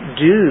can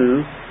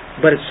do,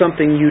 but it's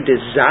something you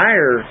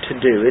desire to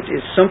do.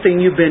 It's something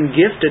you've been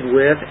gifted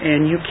with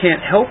and you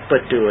can't help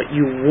but do it.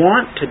 You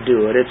want to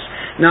do it. It's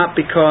not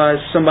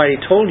because somebody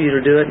told you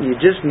to do it and you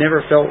just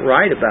never felt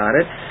right about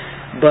it,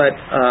 but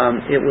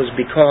it was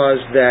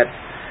because that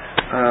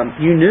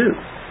you knew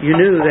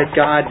that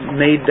God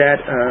made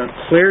that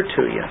clear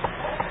to you.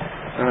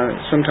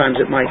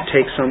 Sometimes it might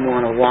take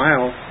someone a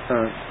while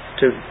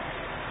to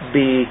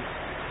be,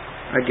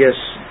 I guess,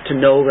 to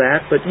know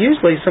that, but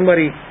usually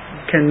somebody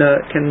can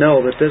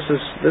know that this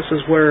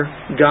is where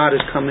God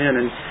has come in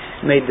and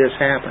made this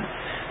happen.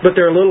 But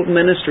there are little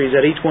ministries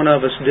that each one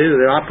of us do.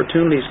 The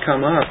opportunities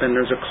come up, and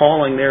there's a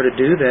calling there to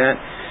do that.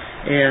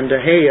 And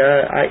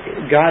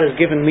God has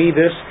given me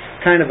this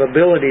kind of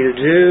ability to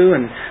do,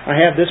 and I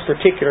have this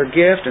particular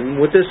gift, and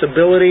with this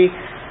ability,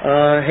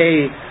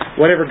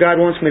 whatever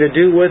God wants me to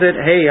do with it,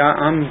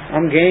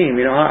 I'm game.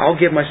 I'll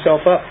give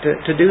myself up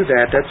to do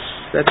that.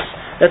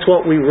 That's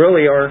what we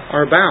really are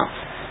about.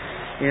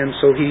 And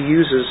so He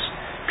uses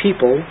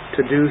people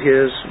to do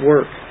His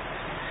work.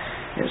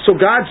 And so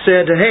God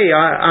said,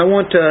 I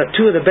want 2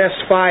 of the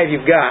best 5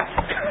 you've got.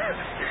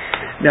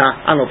 Now,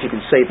 I don't know if you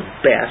can say the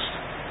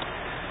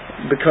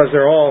best, because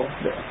they're all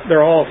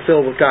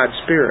filled with God's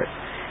Spirit.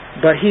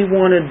 But He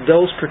wanted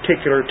those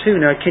particular 2.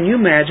 Now, can you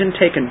imagine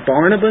taking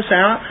Barnabas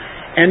out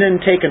and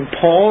then taking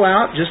Paul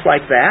out just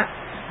like that?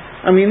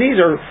 I mean, these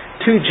are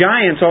 2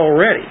 giants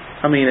already.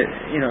 I mean,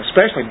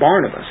 especially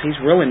Barnabas. He's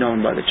really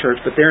known by the church.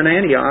 But there in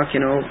Antioch,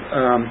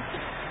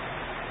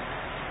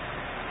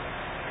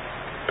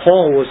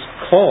 Paul was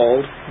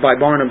called by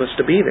Barnabas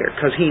to be there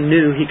because he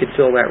knew he could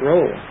fill that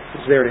role. He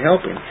was there to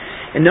help him.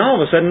 And now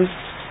all of a sudden,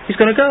 he's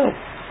going to go.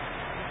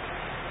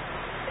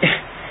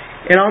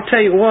 And I'll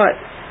tell you what,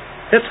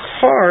 it's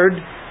hard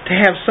to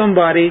have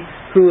somebody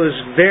who is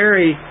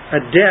very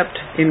adept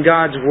in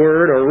God's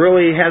Word or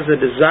really has a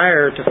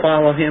desire to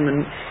follow Him,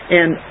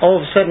 and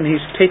all of a sudden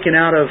he's taken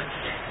out of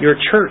your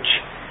church.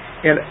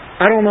 And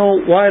I don't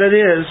know what it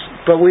is,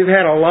 but we've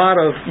had a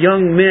lot of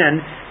young men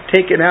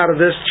taken out of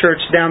this church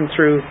down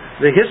through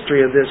the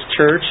history of this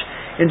church.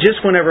 And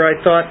just whenever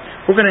I thought,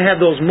 we're going to have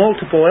those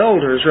multiple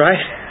elders, right?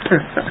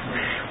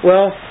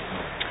 Well,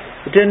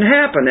 it didn't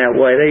happen that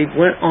way. They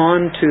went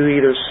on to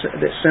either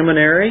the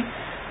seminary,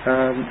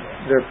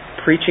 they're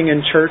preaching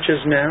in churches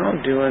now,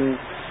 doing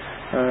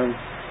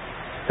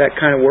that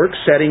kind of work,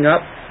 setting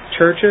up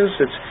churches.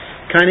 It's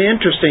kind of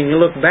interesting. You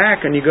look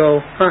back and you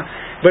go,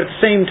 but at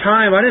the same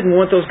time, I didn't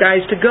want those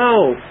guys to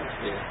go.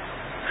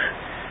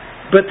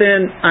 But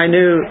then I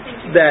knew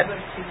that,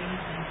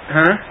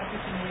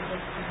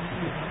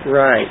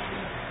 Right.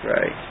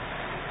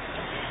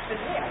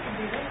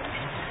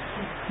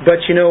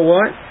 But you know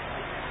what?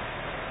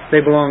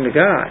 They belong to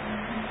God.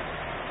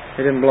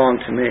 They didn't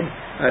belong to me.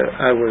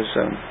 I was,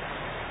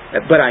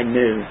 but I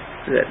knew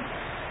that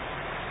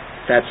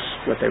that's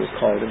what they were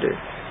called to do.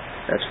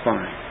 That's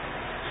fine.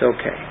 It's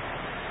okay.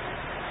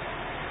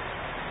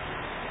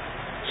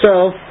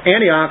 So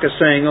Antioch is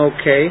saying,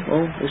 okay,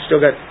 well, we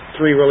still got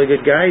 3 really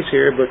good guys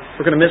here, but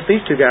we're going to miss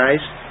these 2 guys.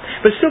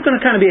 But it's still going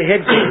to kind of be a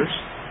headquarters.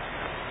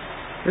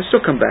 They'll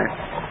still come back.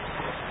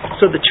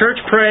 So the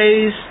church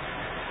prays,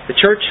 the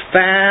church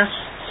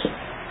fasts,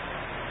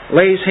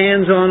 lays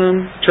hands on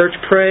them, church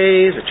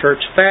prays, the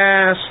church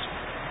fasts.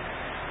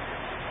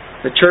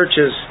 The church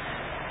is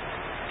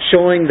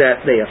showing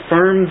that they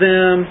affirmed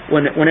them.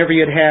 Whenever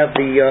you'd have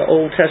the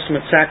Old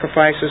Testament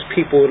sacrifices,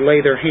 people would lay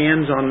their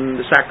hands on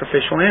the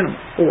sacrificial animal.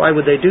 Well, why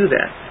would they do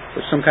that?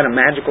 Was some kind of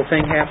magical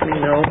thing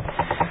happening? No.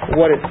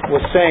 What it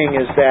was saying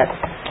is that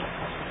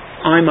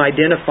I'm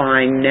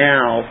identifying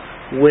now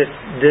with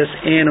this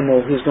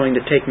animal who's going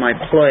to take my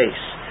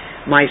place.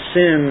 My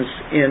sins,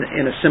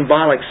 in a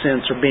symbolic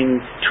sense, are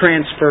being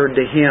transferred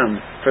to Him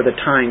for the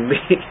time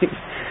being.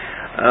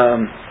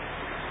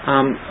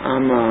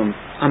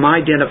 I'm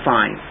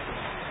identifying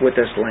with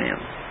this lamb,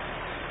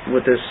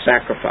 with this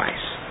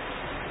sacrifice.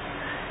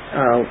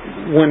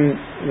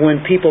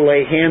 When people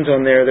lay hands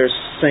on there, they're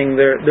saying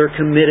they're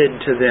committed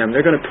to them.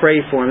 They're going to pray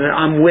for them.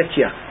 I'm with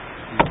you.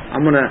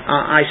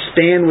 I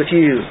stand with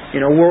you.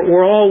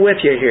 We're all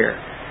with you here.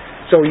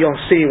 So you'll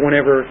see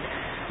whenever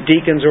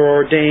deacons are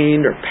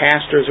ordained or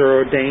pastors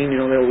are ordained,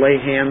 they'll lay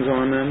hands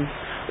on them.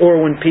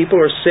 Or when people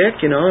are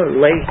sick,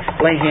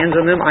 lay hands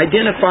on them.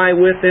 Identify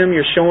with them.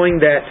 You're showing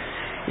that,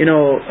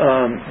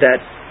 that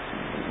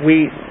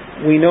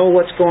we know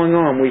what's going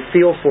on. We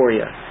feel for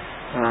you.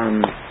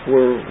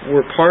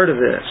 We're part of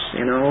this,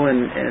 and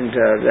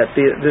that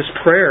this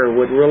prayer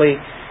would really,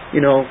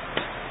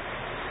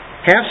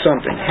 have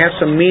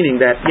some meaning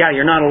that,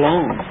 you're not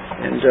alone.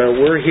 And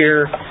we're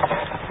here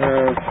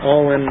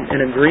all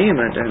in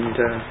agreement. And,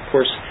 of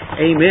course,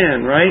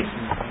 amen, right?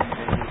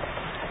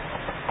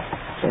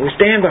 So we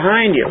stand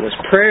behind you with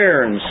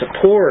prayer and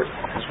support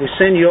as we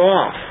send you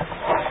off.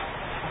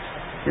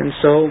 And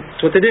so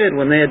that's what they did.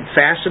 When they had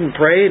fasted and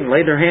prayed and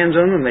laid their hands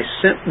on them, they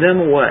sent them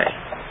away.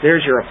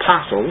 There's your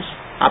apostles,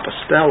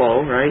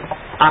 apostello, right?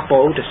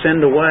 Apo, to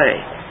send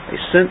away. They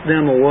sent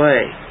them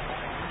away.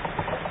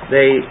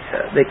 They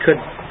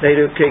could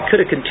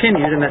have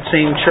continued in that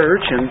same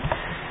church and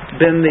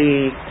been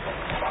the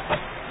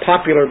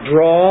popular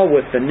draw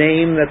with the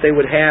name that they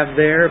would have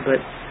there,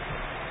 but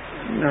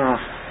no,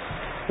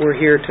 we're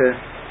here to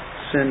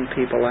send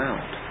people out.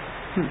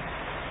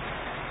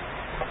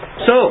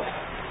 So,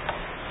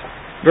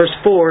 verse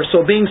 4,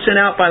 so being sent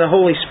out by the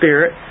Holy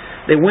Spirit,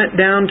 they went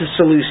down to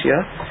Seleucia,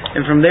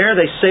 and from there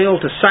they sailed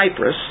to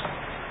Cyprus.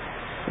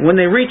 When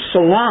they reached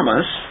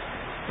Salamis,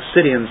 the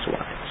city in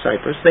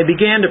Cyprus, they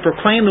began to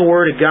proclaim the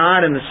Word of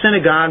God in the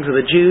synagogues of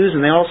the Jews,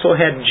 and they also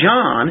had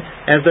John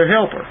as their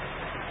helper.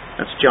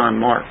 That's John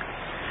Mark.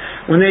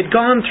 When they'd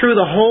gone through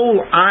the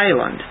whole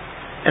island,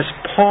 as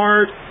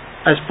far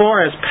as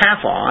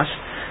Paphos,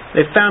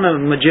 they found a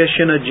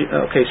magician.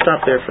 Okay,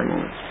 stop there for a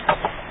moment.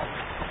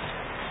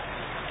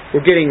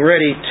 We're getting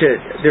ready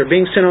they're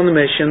being sent on the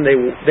mission.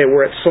 They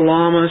were at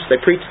Salamis. They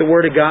preached the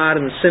Word of God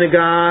in the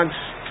synagogues.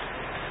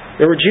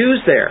 There were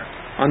Jews there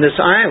on this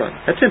island.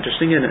 That's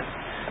interesting, isn't it?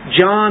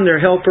 John, their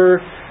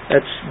helper,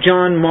 that's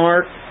John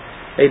Mark.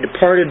 They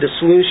departed to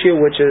Seleucia,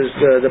 which is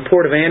the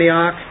port of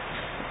Antioch.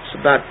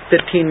 It's about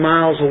 15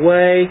 miles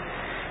away.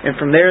 And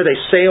from there they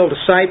sailed to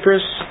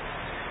Cyprus,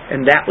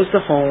 and that was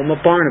the home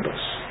of Barnabas.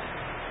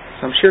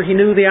 So I'm sure he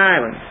knew the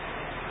island.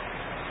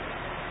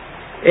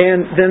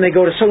 And then they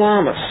go to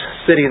Salamis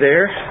city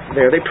there.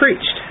 There they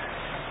preached.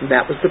 And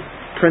that was the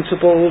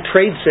principal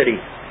trade city.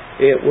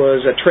 It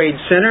was a trade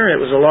center. It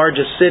was the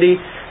largest city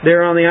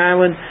there on the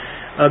island.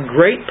 A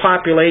great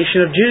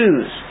population of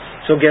Jews.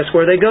 So guess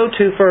where they go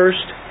to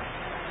first?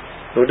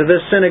 Go to the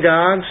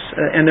synagogues,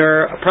 and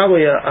there are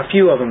probably a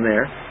few of them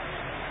there.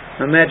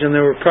 I imagine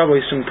there were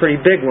probably some pretty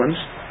big ones.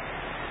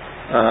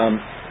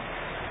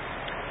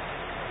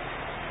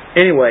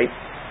 Anyway,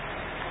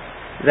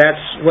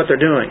 that's what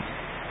they're doing.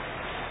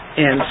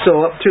 And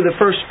so up through the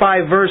first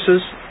 5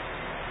 verses,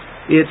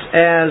 it's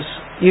as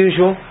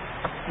usual,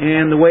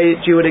 and the way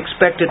that you would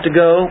expect it to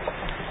go.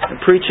 They're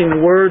preaching the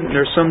Word, and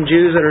there's some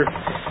Jews that are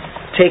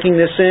taking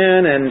this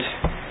in, and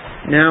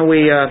now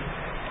we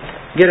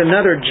get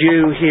another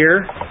Jew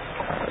here.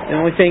 The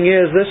only thing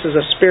is, this is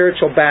a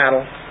spiritual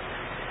battle.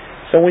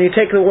 So when you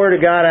take the Word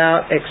of God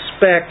out,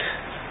 expect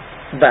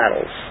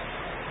battles.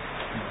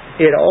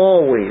 It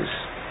always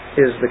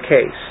is the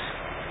case.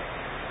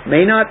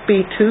 May not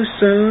be too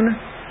soon,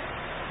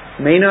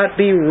 may not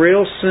be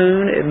real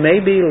soon, it may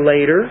be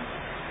later,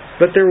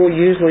 but there will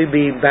usually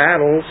be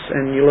battles,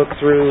 and you look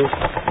through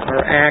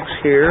our Acts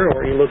here,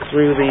 or you look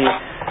through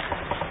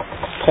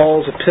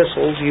Paul's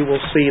epistles, you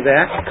will see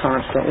that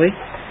constantly.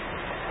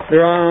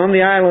 They're on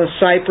the island of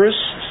Cyprus,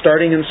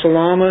 starting in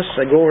Salamis.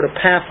 They go over to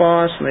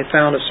Paphos, and they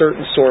found a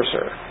certain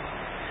sorcerer,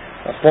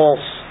 a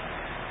false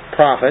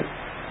prophet,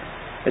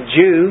 a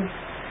Jew.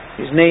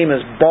 His name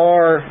is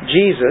Bar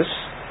Jesus,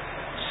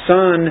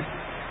 son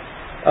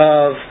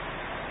of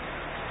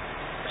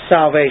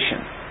salvation.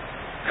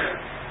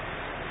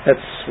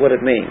 That's what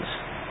it means.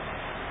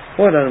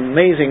 What an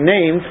amazing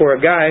name for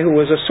a guy who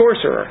was a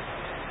sorcerer.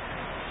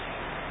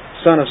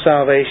 Son of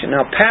salvation.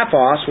 Now,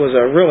 Paphos was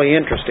a really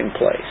interesting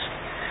place.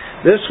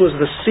 This was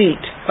the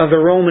seat of the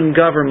Roman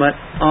government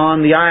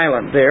on the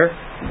island there.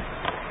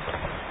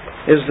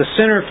 It was the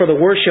center for the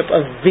worship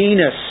of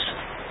Venus.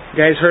 You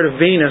guys heard of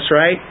Venus,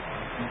 right?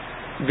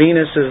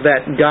 Venus is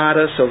that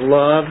goddess of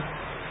love,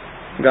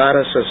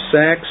 goddess of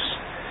sex.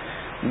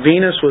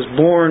 Venus was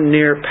born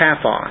near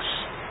Paphos.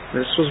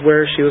 This was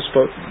where she was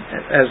supposed,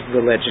 as the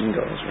legend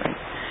goes, right?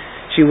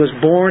 She was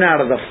born out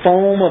of the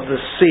foam of the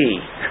sea.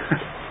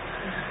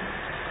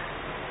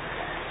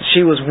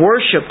 She was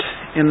worshipped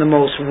in the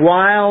most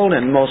wild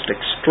and most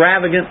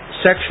extravagant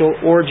sexual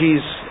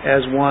orgies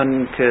as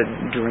one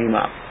could dream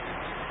up.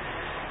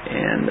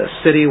 And the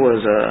city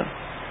was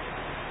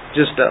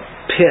just a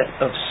pit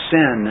of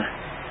sin.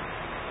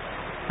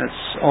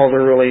 That's all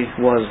there really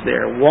was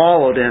there.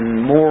 Wallowed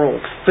in moral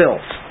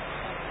filth.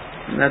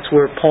 And that's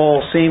where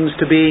Paul seems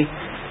to be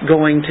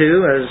going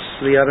to, as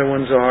the other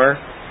ones are.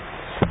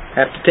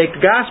 Have to take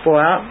the gospel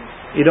out.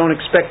 You don't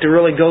expect to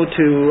really go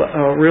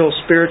to real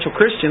spiritual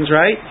Christians,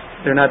 right?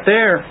 They're not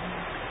there.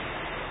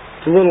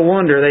 It's a little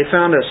wonder. They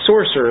found a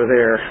sorcerer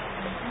there.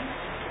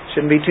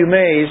 Shouldn't be too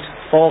amazed.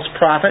 False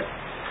prophet.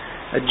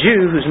 A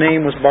Jew whose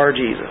name was Bar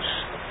Jesus.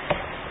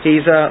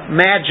 He's a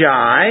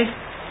magi.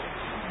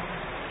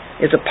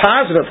 It's a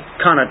positive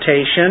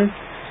connotation.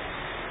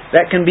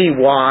 That can be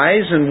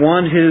wise, and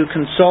one who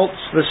consults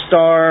the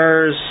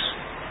stars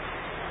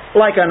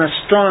like an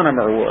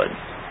astronomer would.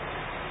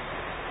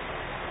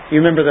 You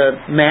remember the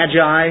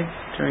Magi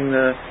during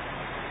the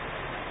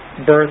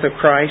birth of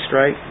Christ,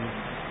 right?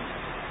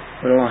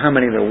 We don't know how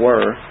many there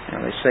were.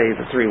 They say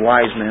the 3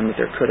 wise men, but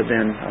there could have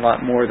been a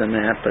lot more than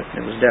that, but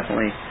it was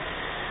definitely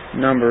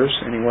numbers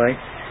anyway.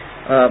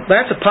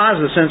 That's a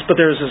positive sense, but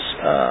there's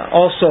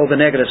also the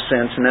negative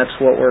sense, and that's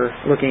what we're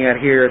looking at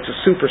here. It's a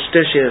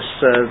superstitious,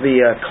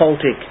 the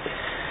occultic,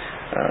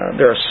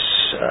 there's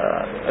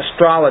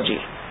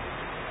astrology.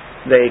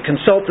 They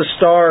consult the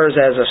stars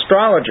as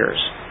astrologers.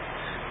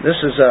 This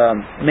is a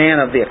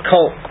man of the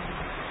occult,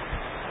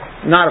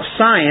 not of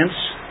science,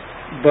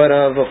 but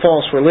of a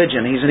false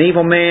religion. He's an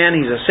evil man.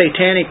 He's a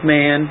satanic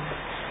man.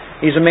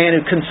 He's a man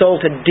who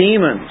consulted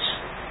demons.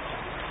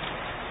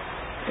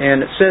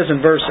 And it says in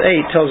verse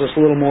 8, tells us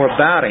a little more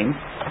about him.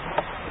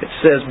 It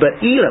says,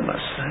 but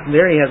Elymas,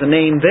 there he has a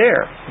name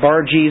there.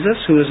 Bar Jesus,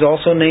 who is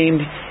also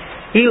named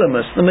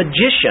Elymas, the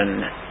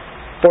magician.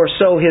 For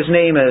so his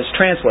name is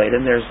translated,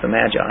 and there's the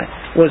Magi,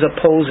 was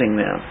opposing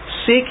them,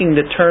 seeking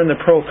to turn the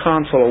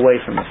proconsul away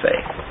from the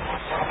faith.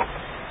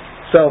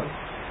 So,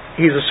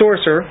 he's a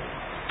sorcerer,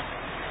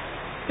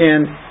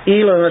 and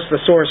Elymas the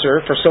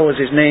sorcerer, for so is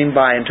his name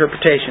by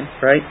interpretation,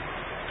 right?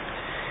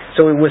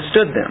 So he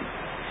withstood them.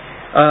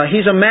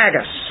 He's a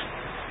magus.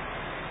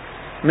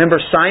 Remember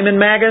Simon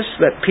Magus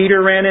that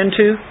Peter ran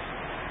into?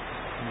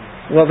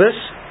 Well, this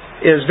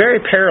is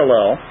very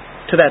parallel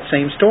to that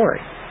same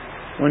story.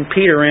 When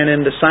Peter ran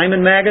into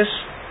Simon Magus,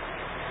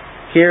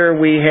 here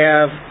we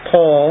have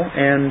Paul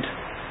and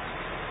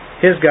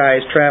his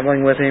guys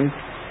traveling with him,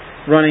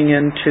 running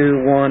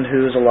into one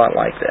who's a lot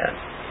like that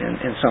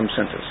in some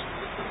senses.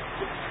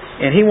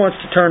 And he wants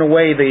to turn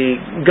away the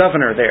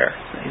governor there.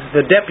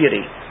 He's the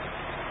deputy.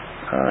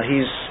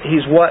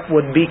 He's what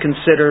would be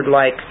considered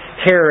like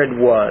Herod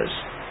was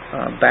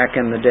back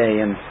in the day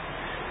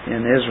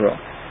in Israel.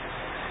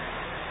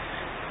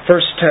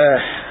 First,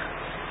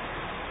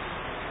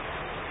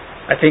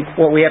 I think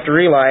what we have to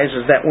realize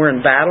is that we're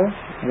in battle.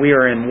 We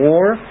are in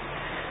war.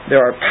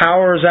 There are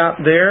powers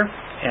out there,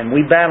 and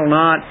we battle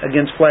not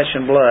against flesh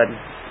and blood,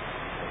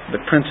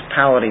 but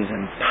principalities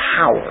and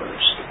powers.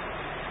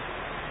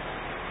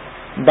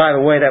 By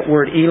the way, that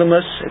word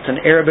Elymas, it's an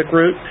Arabic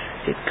root.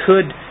 It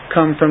could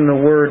come from the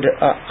word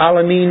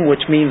alamin,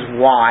 which means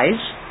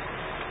wise,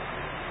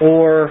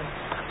 or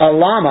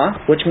alama,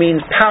 which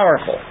means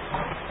powerful.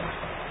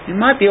 You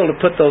might be able to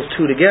put those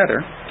two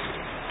together.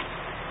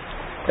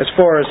 As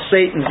far as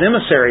Satan's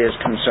emissary is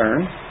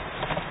concerned,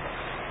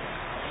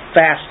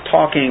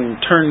 fast-talking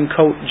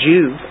turncoat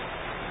Jew,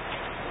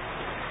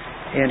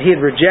 and he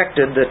had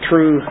rejected the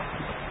true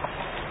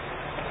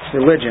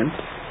religion.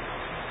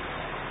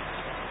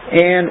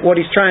 And what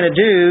he's trying to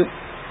do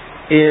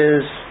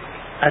is,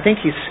 I think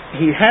he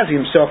has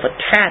himself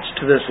attached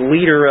to this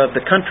leader of the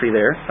country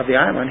there, of the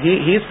island.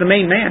 He's the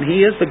main man.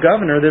 He is the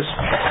governor.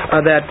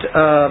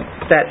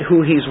 That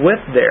who he's with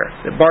there.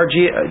 Bar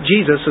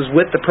Jesus is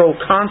with the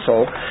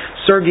proconsul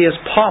Sergius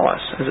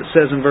Paulus, as it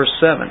says in verse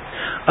 7,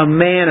 a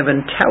man of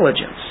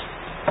intelligence,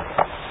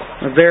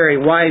 a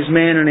very wise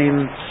man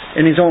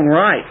in his own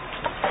right.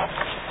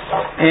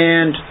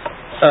 And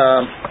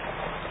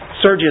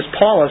Sergius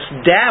Paulus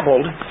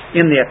dabbled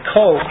in the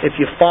occult. If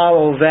you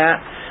follow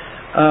that.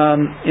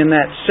 In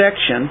that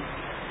section,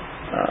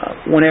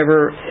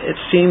 whenever it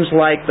seems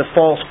like the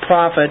false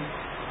prophet,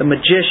 the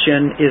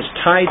magician, is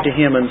tied to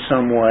him in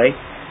some way.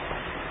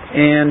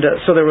 And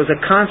so there was a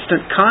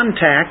constant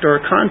contact,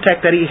 or a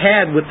contact that he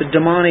had with the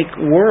demonic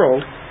world.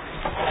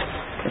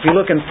 If you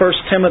look in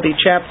 1 Timothy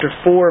chapter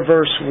 4,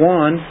 verse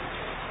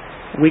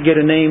 1, we get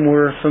a name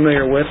we're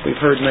familiar with,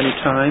 we've heard many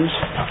times.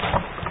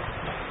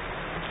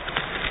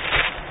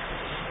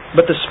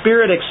 But the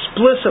Spirit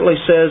explicitly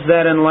says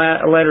that in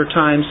latter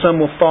times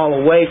some will fall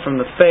away from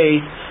the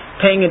faith,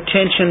 paying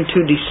attention to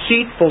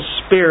deceitful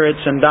spirits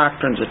and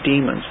doctrines of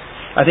demons.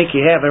 I think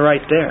you have it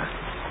right there.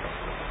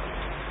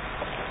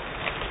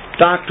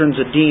 Doctrines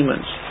of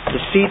demons,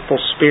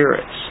 deceitful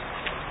spirits.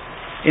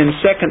 In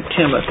 2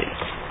 Timothy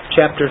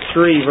chapter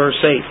 3, verse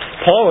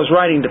 8. Paul is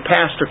writing to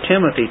Pastor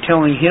Timothy,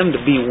 telling him to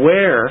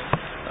beware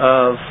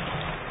of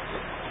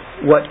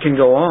what can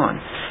go on.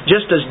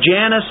 Just as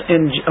Jannes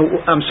and...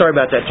 I'm sorry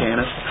about that,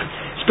 Jannes.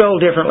 Spelled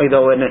differently,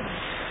 though, isn't it?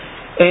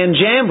 And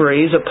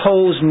Jambres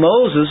opposed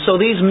Moses, so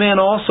these men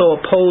also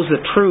oppose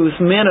the truth,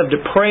 men of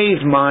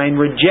depraved mind,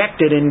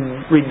 rejected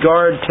in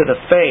regard to the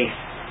faith.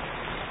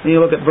 Then you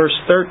look at verse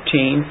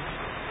 13.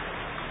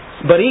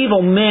 But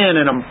evil men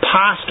and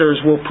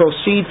impostors will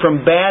proceed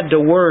from bad to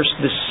worse,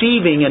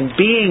 deceiving and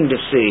being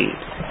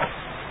deceived.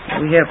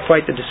 We have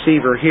quite the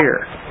deceiver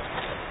here.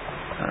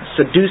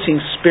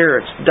 Seducing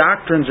spirits,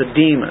 doctrines of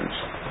demons.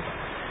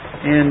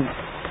 And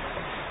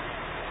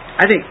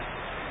I think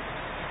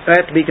I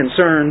have to be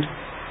concerned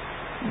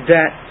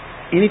that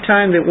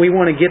anytime that we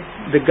want to get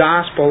the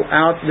gospel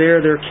out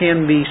there, there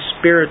can be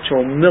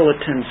spiritual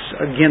militants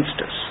against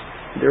us.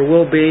 There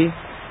will be.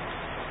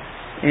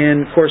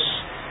 And of course,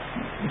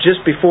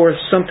 just before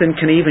something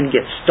can even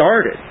get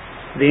started,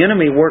 the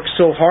enemy works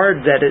so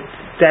hard that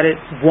it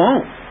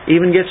won't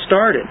even get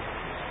started.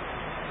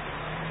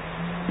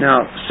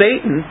 Now,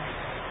 Satan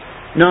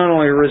not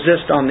only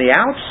resists on the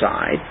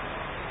outside,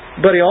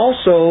 but he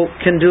also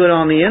can do it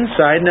on the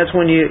inside, and that's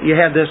when you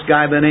have this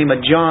guy by the name of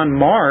John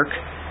Mark,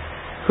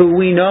 who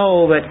we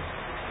know that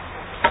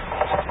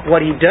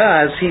what he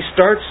does, he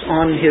starts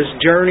on his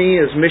journey,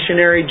 his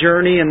missionary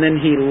journey, and then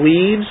he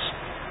leaves.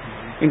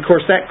 And of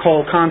course that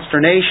caused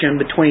consternation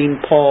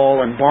between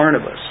Paul and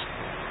Barnabas.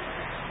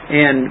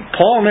 And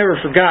Paul never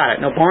forgot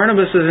it. Now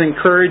Barnabas is an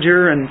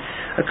encourager and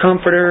a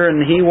comforter,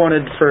 and he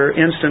wanted for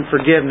instant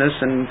forgiveness,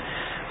 and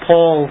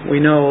Paul,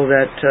 we know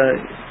that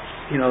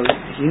he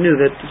knew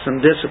that some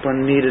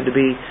discipline needed to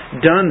be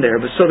done there.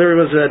 But so there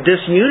was a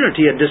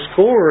disunity, a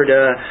discord,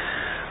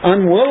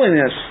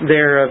 unwillingness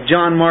there of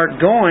John Mark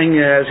going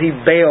as he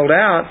bailed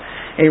out.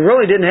 And he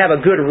really didn't have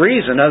a good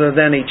reason other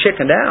than he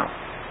chickened out.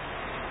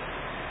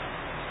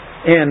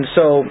 And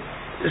so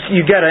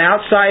you got an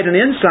outside and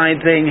inside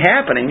thing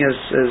happening, as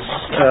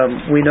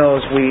we know,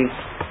 as we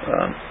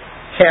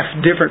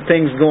have different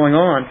things going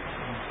on.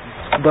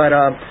 But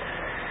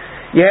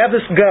you have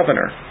this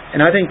governor,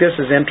 and I think this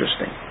is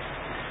interesting.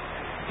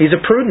 He's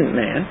a prudent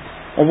man,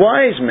 a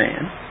wise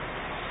man,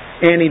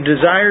 and he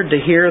desired to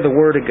hear the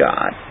Word of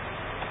God.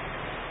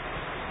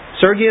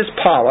 Sergius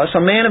Paulus,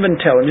 a man of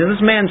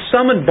intelligence, this man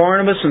summoned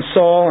Barnabas and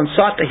Saul and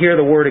sought to hear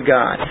the Word of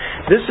God.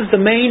 This is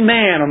the main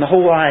man on the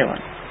whole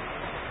island.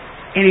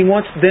 And he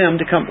wants them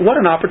to come. What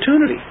an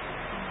opportunity.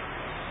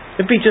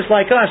 It'd be just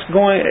like us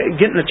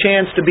getting a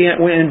chance to be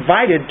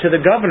invited to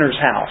the governor's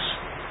house.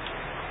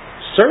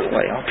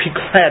 Certainly, I'll be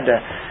glad to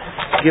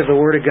give the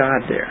Word of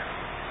God there.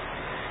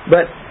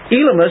 But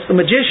Elymas, the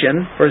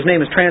magician, or his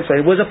name is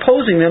translated, was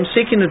opposing them,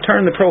 seeking to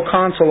turn the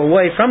proconsul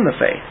away from the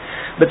faith.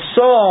 But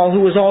Saul,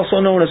 who was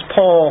also known as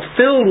Paul,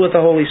 filled with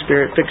the Holy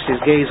Spirit, fixed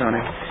his gaze on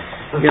him.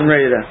 Getting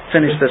ready to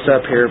finish this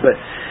up here, but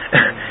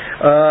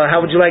how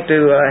would you like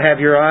to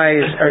have your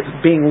eyes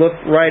being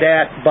looked right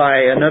at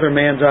by another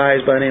man's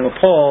eyes by the name of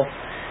Paul?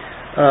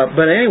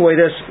 But anyway,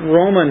 this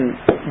Roman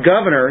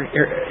governor,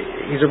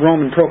 he's a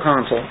Roman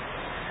proconsul.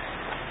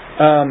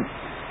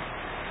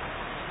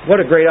 What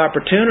a great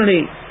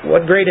opportunity,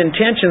 what great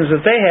intentions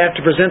that they have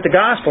to present the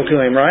gospel to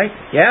him, right?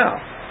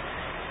 Yeah.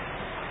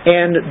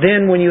 And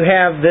then when you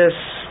have this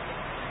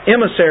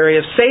emissary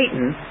of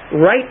Satan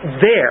right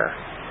there,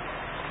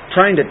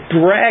 trying to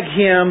drag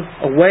him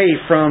away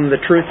from the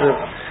truth of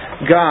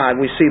God,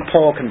 we see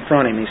Paul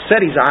confront him. He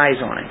set his eyes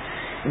on him.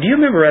 And do you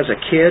remember as a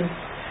kid,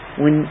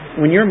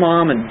 when your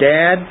mom and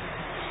dad,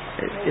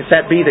 if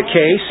that be the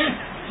case,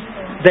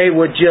 they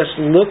would just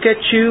look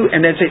at you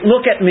and they'd say,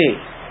 "Look at me."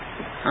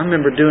 I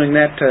remember doing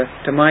that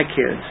to my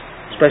kids,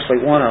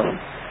 especially one of them.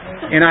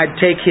 And I'd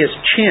take his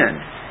chin.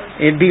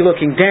 It'd be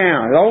looking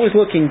down. Always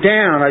looking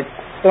down.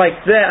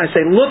 Like that. I'd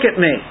say, "Look at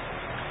me.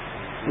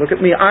 Look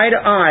at me eye to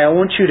eye. I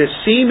want you to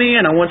see me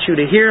and I want you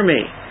to hear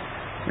me."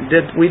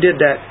 We did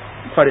that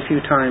quite a few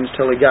times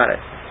till we got it.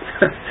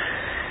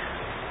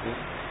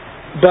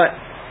 But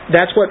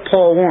that's what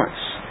Paul wants.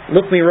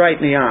 Look me right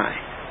in the eye.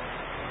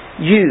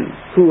 You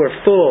who are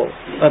full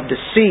of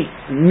deceit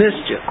and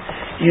mischief,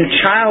 you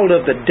child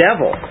of the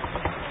devil,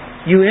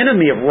 you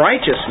enemy of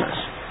righteousness.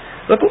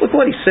 Look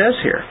what he says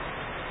here.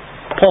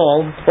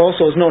 Paul,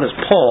 also is known as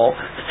Paul,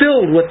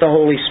 filled with the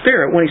Holy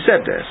Spirit when he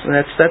said this, and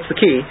that's the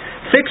key,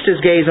 fixed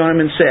his gaze on him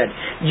and said,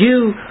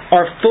 "You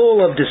are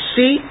full of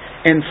deceit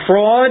and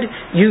fraud,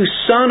 you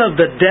son of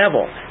the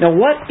devil." Now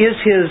what is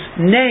his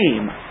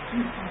name?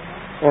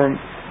 Or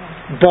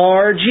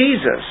Bar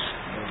Jesus.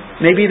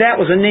 Maybe that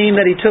was a name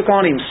that he took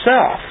on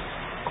himself.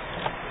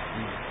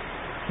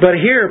 But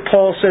here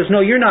Paul says,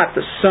 no, you're not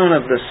the son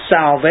of the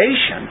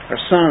salvation, or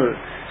son of the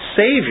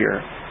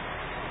Savior,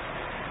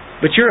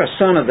 but you're a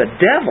son of the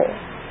devil.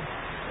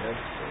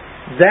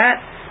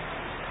 That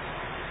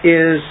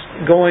is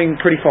going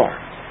pretty far.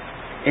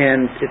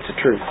 And it's the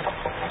truth.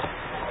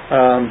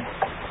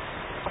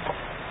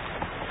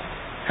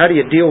 How do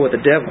you deal with the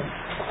devil?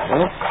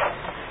 Well,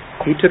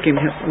 he took him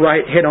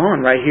right head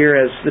on right here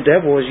as the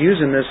devil was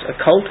using this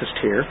occultist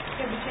here.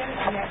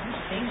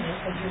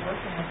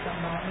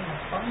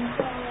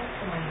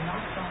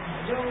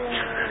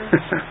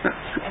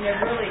 And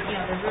they're really,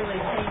 they're really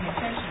paying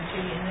attention to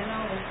you, and then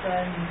all of a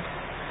sudden,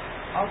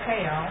 all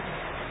chaos,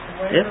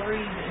 for whatever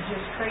reason, it's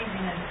just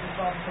craziness, just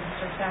all of a sudden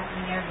starts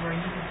happening everywhere,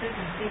 and you can sit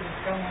and see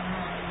what's going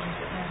on, and you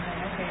sit there and say,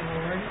 okay,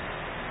 Lord,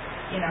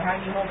 how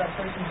do you hold that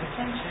person's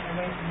attention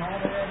away from all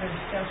that other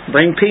stuff?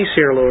 Bring peace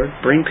here, Lord.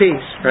 Bring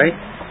peace, right?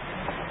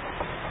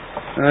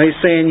 He's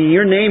saying,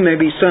 your name may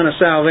be Son of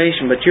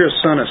Salvation, but you're a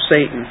son of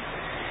Satan.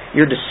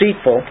 You're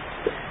deceitful,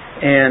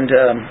 and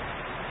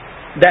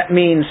that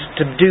means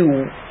to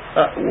do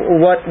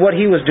what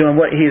he was doing.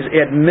 He's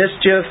at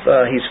mischief.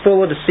 He's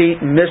full of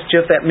deceit and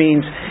mischief. That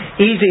means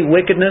easy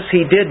wickedness.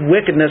 He did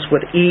wickedness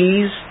with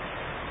ease.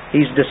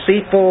 He's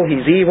deceitful.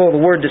 He's evil.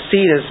 The word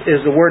deceit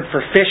is the word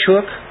for fish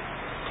hook.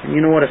 And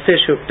you know what a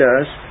fish hook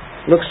does.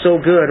 Looks so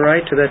good,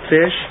 right, to that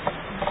fish.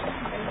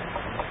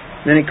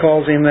 Then he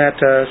calls him that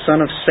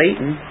son of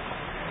Satan.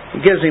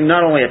 He gives him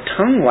not only a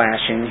tongue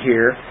lashing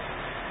here,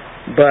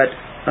 but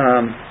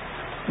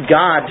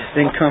God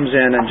then comes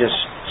in and just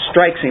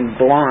strikes him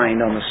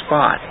blind on the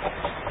spot.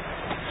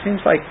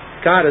 Seems like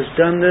God has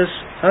done this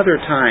other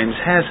times,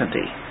 hasn't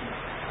He?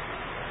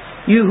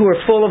 You who are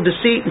full of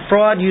deceit and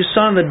fraud, you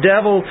son of the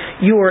devil,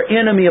 you are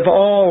enemy of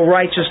all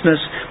righteousness.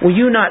 Will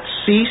you not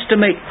cease to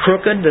make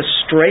crooked the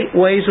straight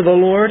ways of the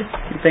Lord?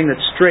 Anything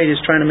that's straight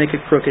is trying to make it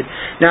crooked.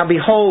 Now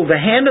behold,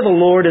 the hand of the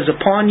Lord is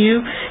upon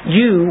you.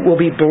 You will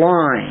be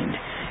blind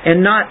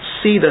and not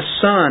see the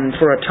sun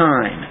for a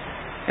time.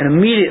 And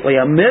immediately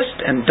a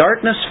mist and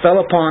darkness fell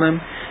upon him,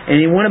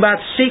 and he went about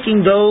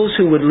seeking those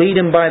who would lead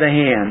him by the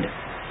hand.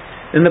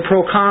 Then the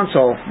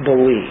proconsul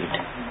believed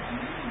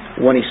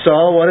when he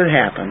saw what had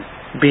happened,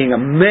 being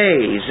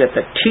amazed at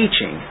the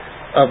teaching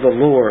of the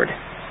Lord.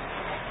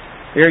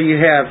 There you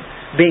have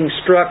being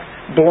struck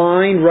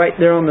blind right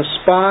there on the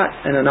spot,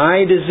 and an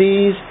eye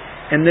disease,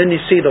 and then you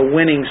see the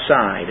winning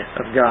side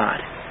of God.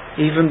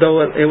 Even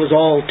though it was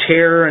all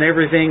terror and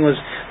everything was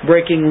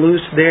breaking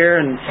loose there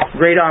and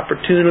great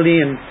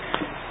opportunity,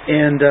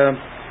 and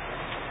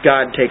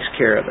God takes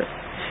care of it.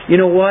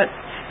 You know what?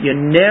 You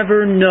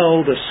never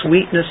know the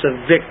sweetness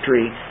of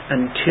victory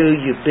until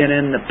you've been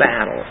in the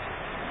battle.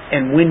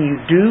 And when you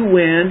do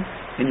win,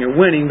 and you're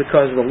winning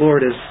because the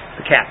Lord is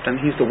the captain,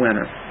 He's the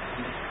winner.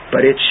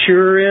 But it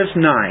sure is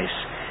nice.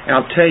 And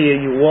I'll tell you,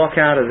 you walk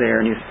out of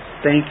there and you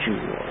thank you,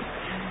 Lord.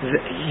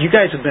 You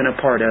guys have been a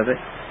part of it.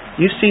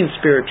 You've seen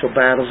spiritual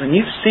battles, and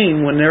you've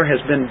seen when there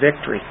has been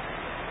victory,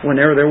 when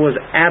there was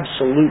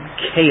absolute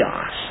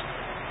chaos.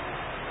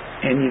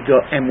 And you go,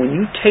 and when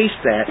you taste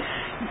that,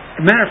 as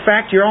a matter of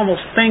fact, you're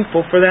almost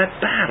thankful for that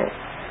battle,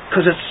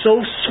 because it's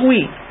so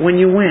sweet when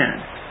you win.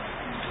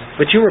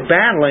 But you were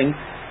battling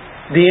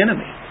the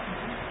enemy.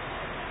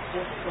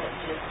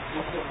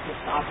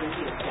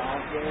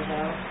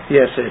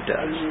 Yes, it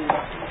does.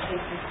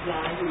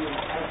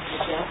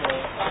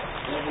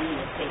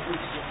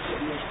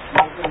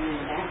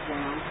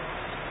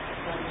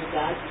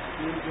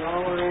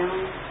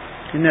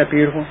 Isn't that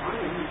beautiful?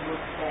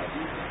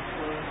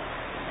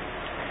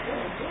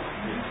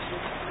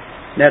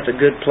 That's a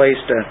good place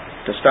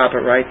to stop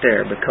it right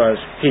there, because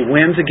He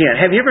wins again.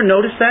 Have you ever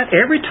noticed that?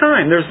 Every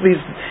time there's these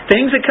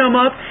things that come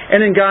up,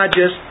 and then God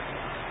just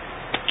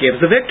gives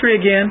the victory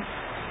again.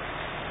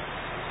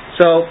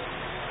 So,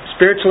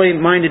 spiritually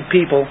minded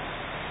people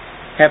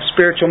have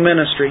spiritual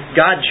ministry.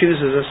 God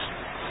chooses us.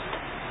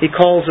 He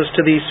calls us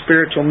to these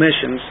spiritual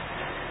missions,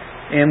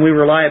 and we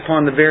rely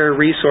upon the very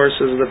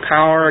resources of the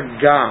power of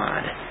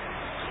God.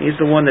 He's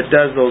the one that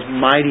does those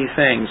mighty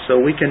things,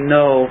 so we can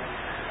know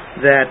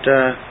that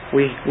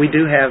we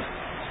do have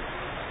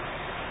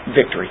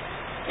victory.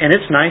 And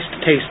it's nice to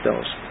taste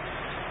those.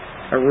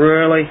 I'm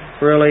really,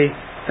 really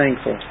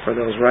thankful for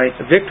those, right?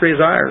 The victory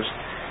is ours.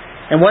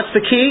 And what's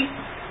the key?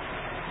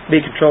 Be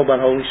controlled by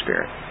the Holy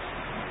Spirit.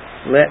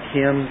 Let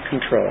Him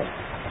control.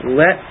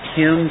 Let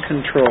Him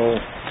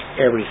control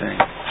everything.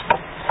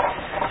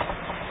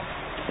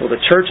 Well,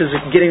 the church is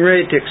getting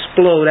ready to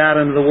explode out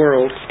into the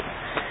world.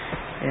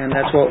 And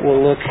that's what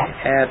we'll look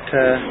at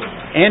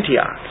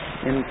Antioch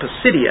in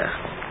Pisidia.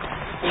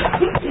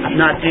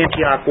 Not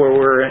Antioch where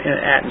we're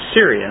at in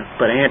Syria,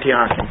 but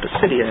Antioch in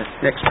Pisidia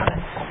next time.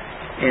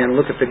 And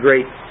look at the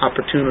great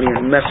opportunity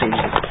and message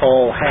that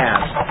Paul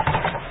has.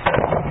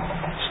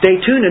 Stay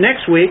tuned to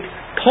next week.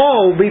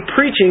 Paul will be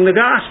preaching the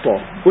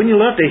gospel. Wouldn't you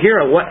love to hear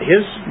what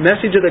his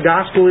message of the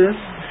gospel is?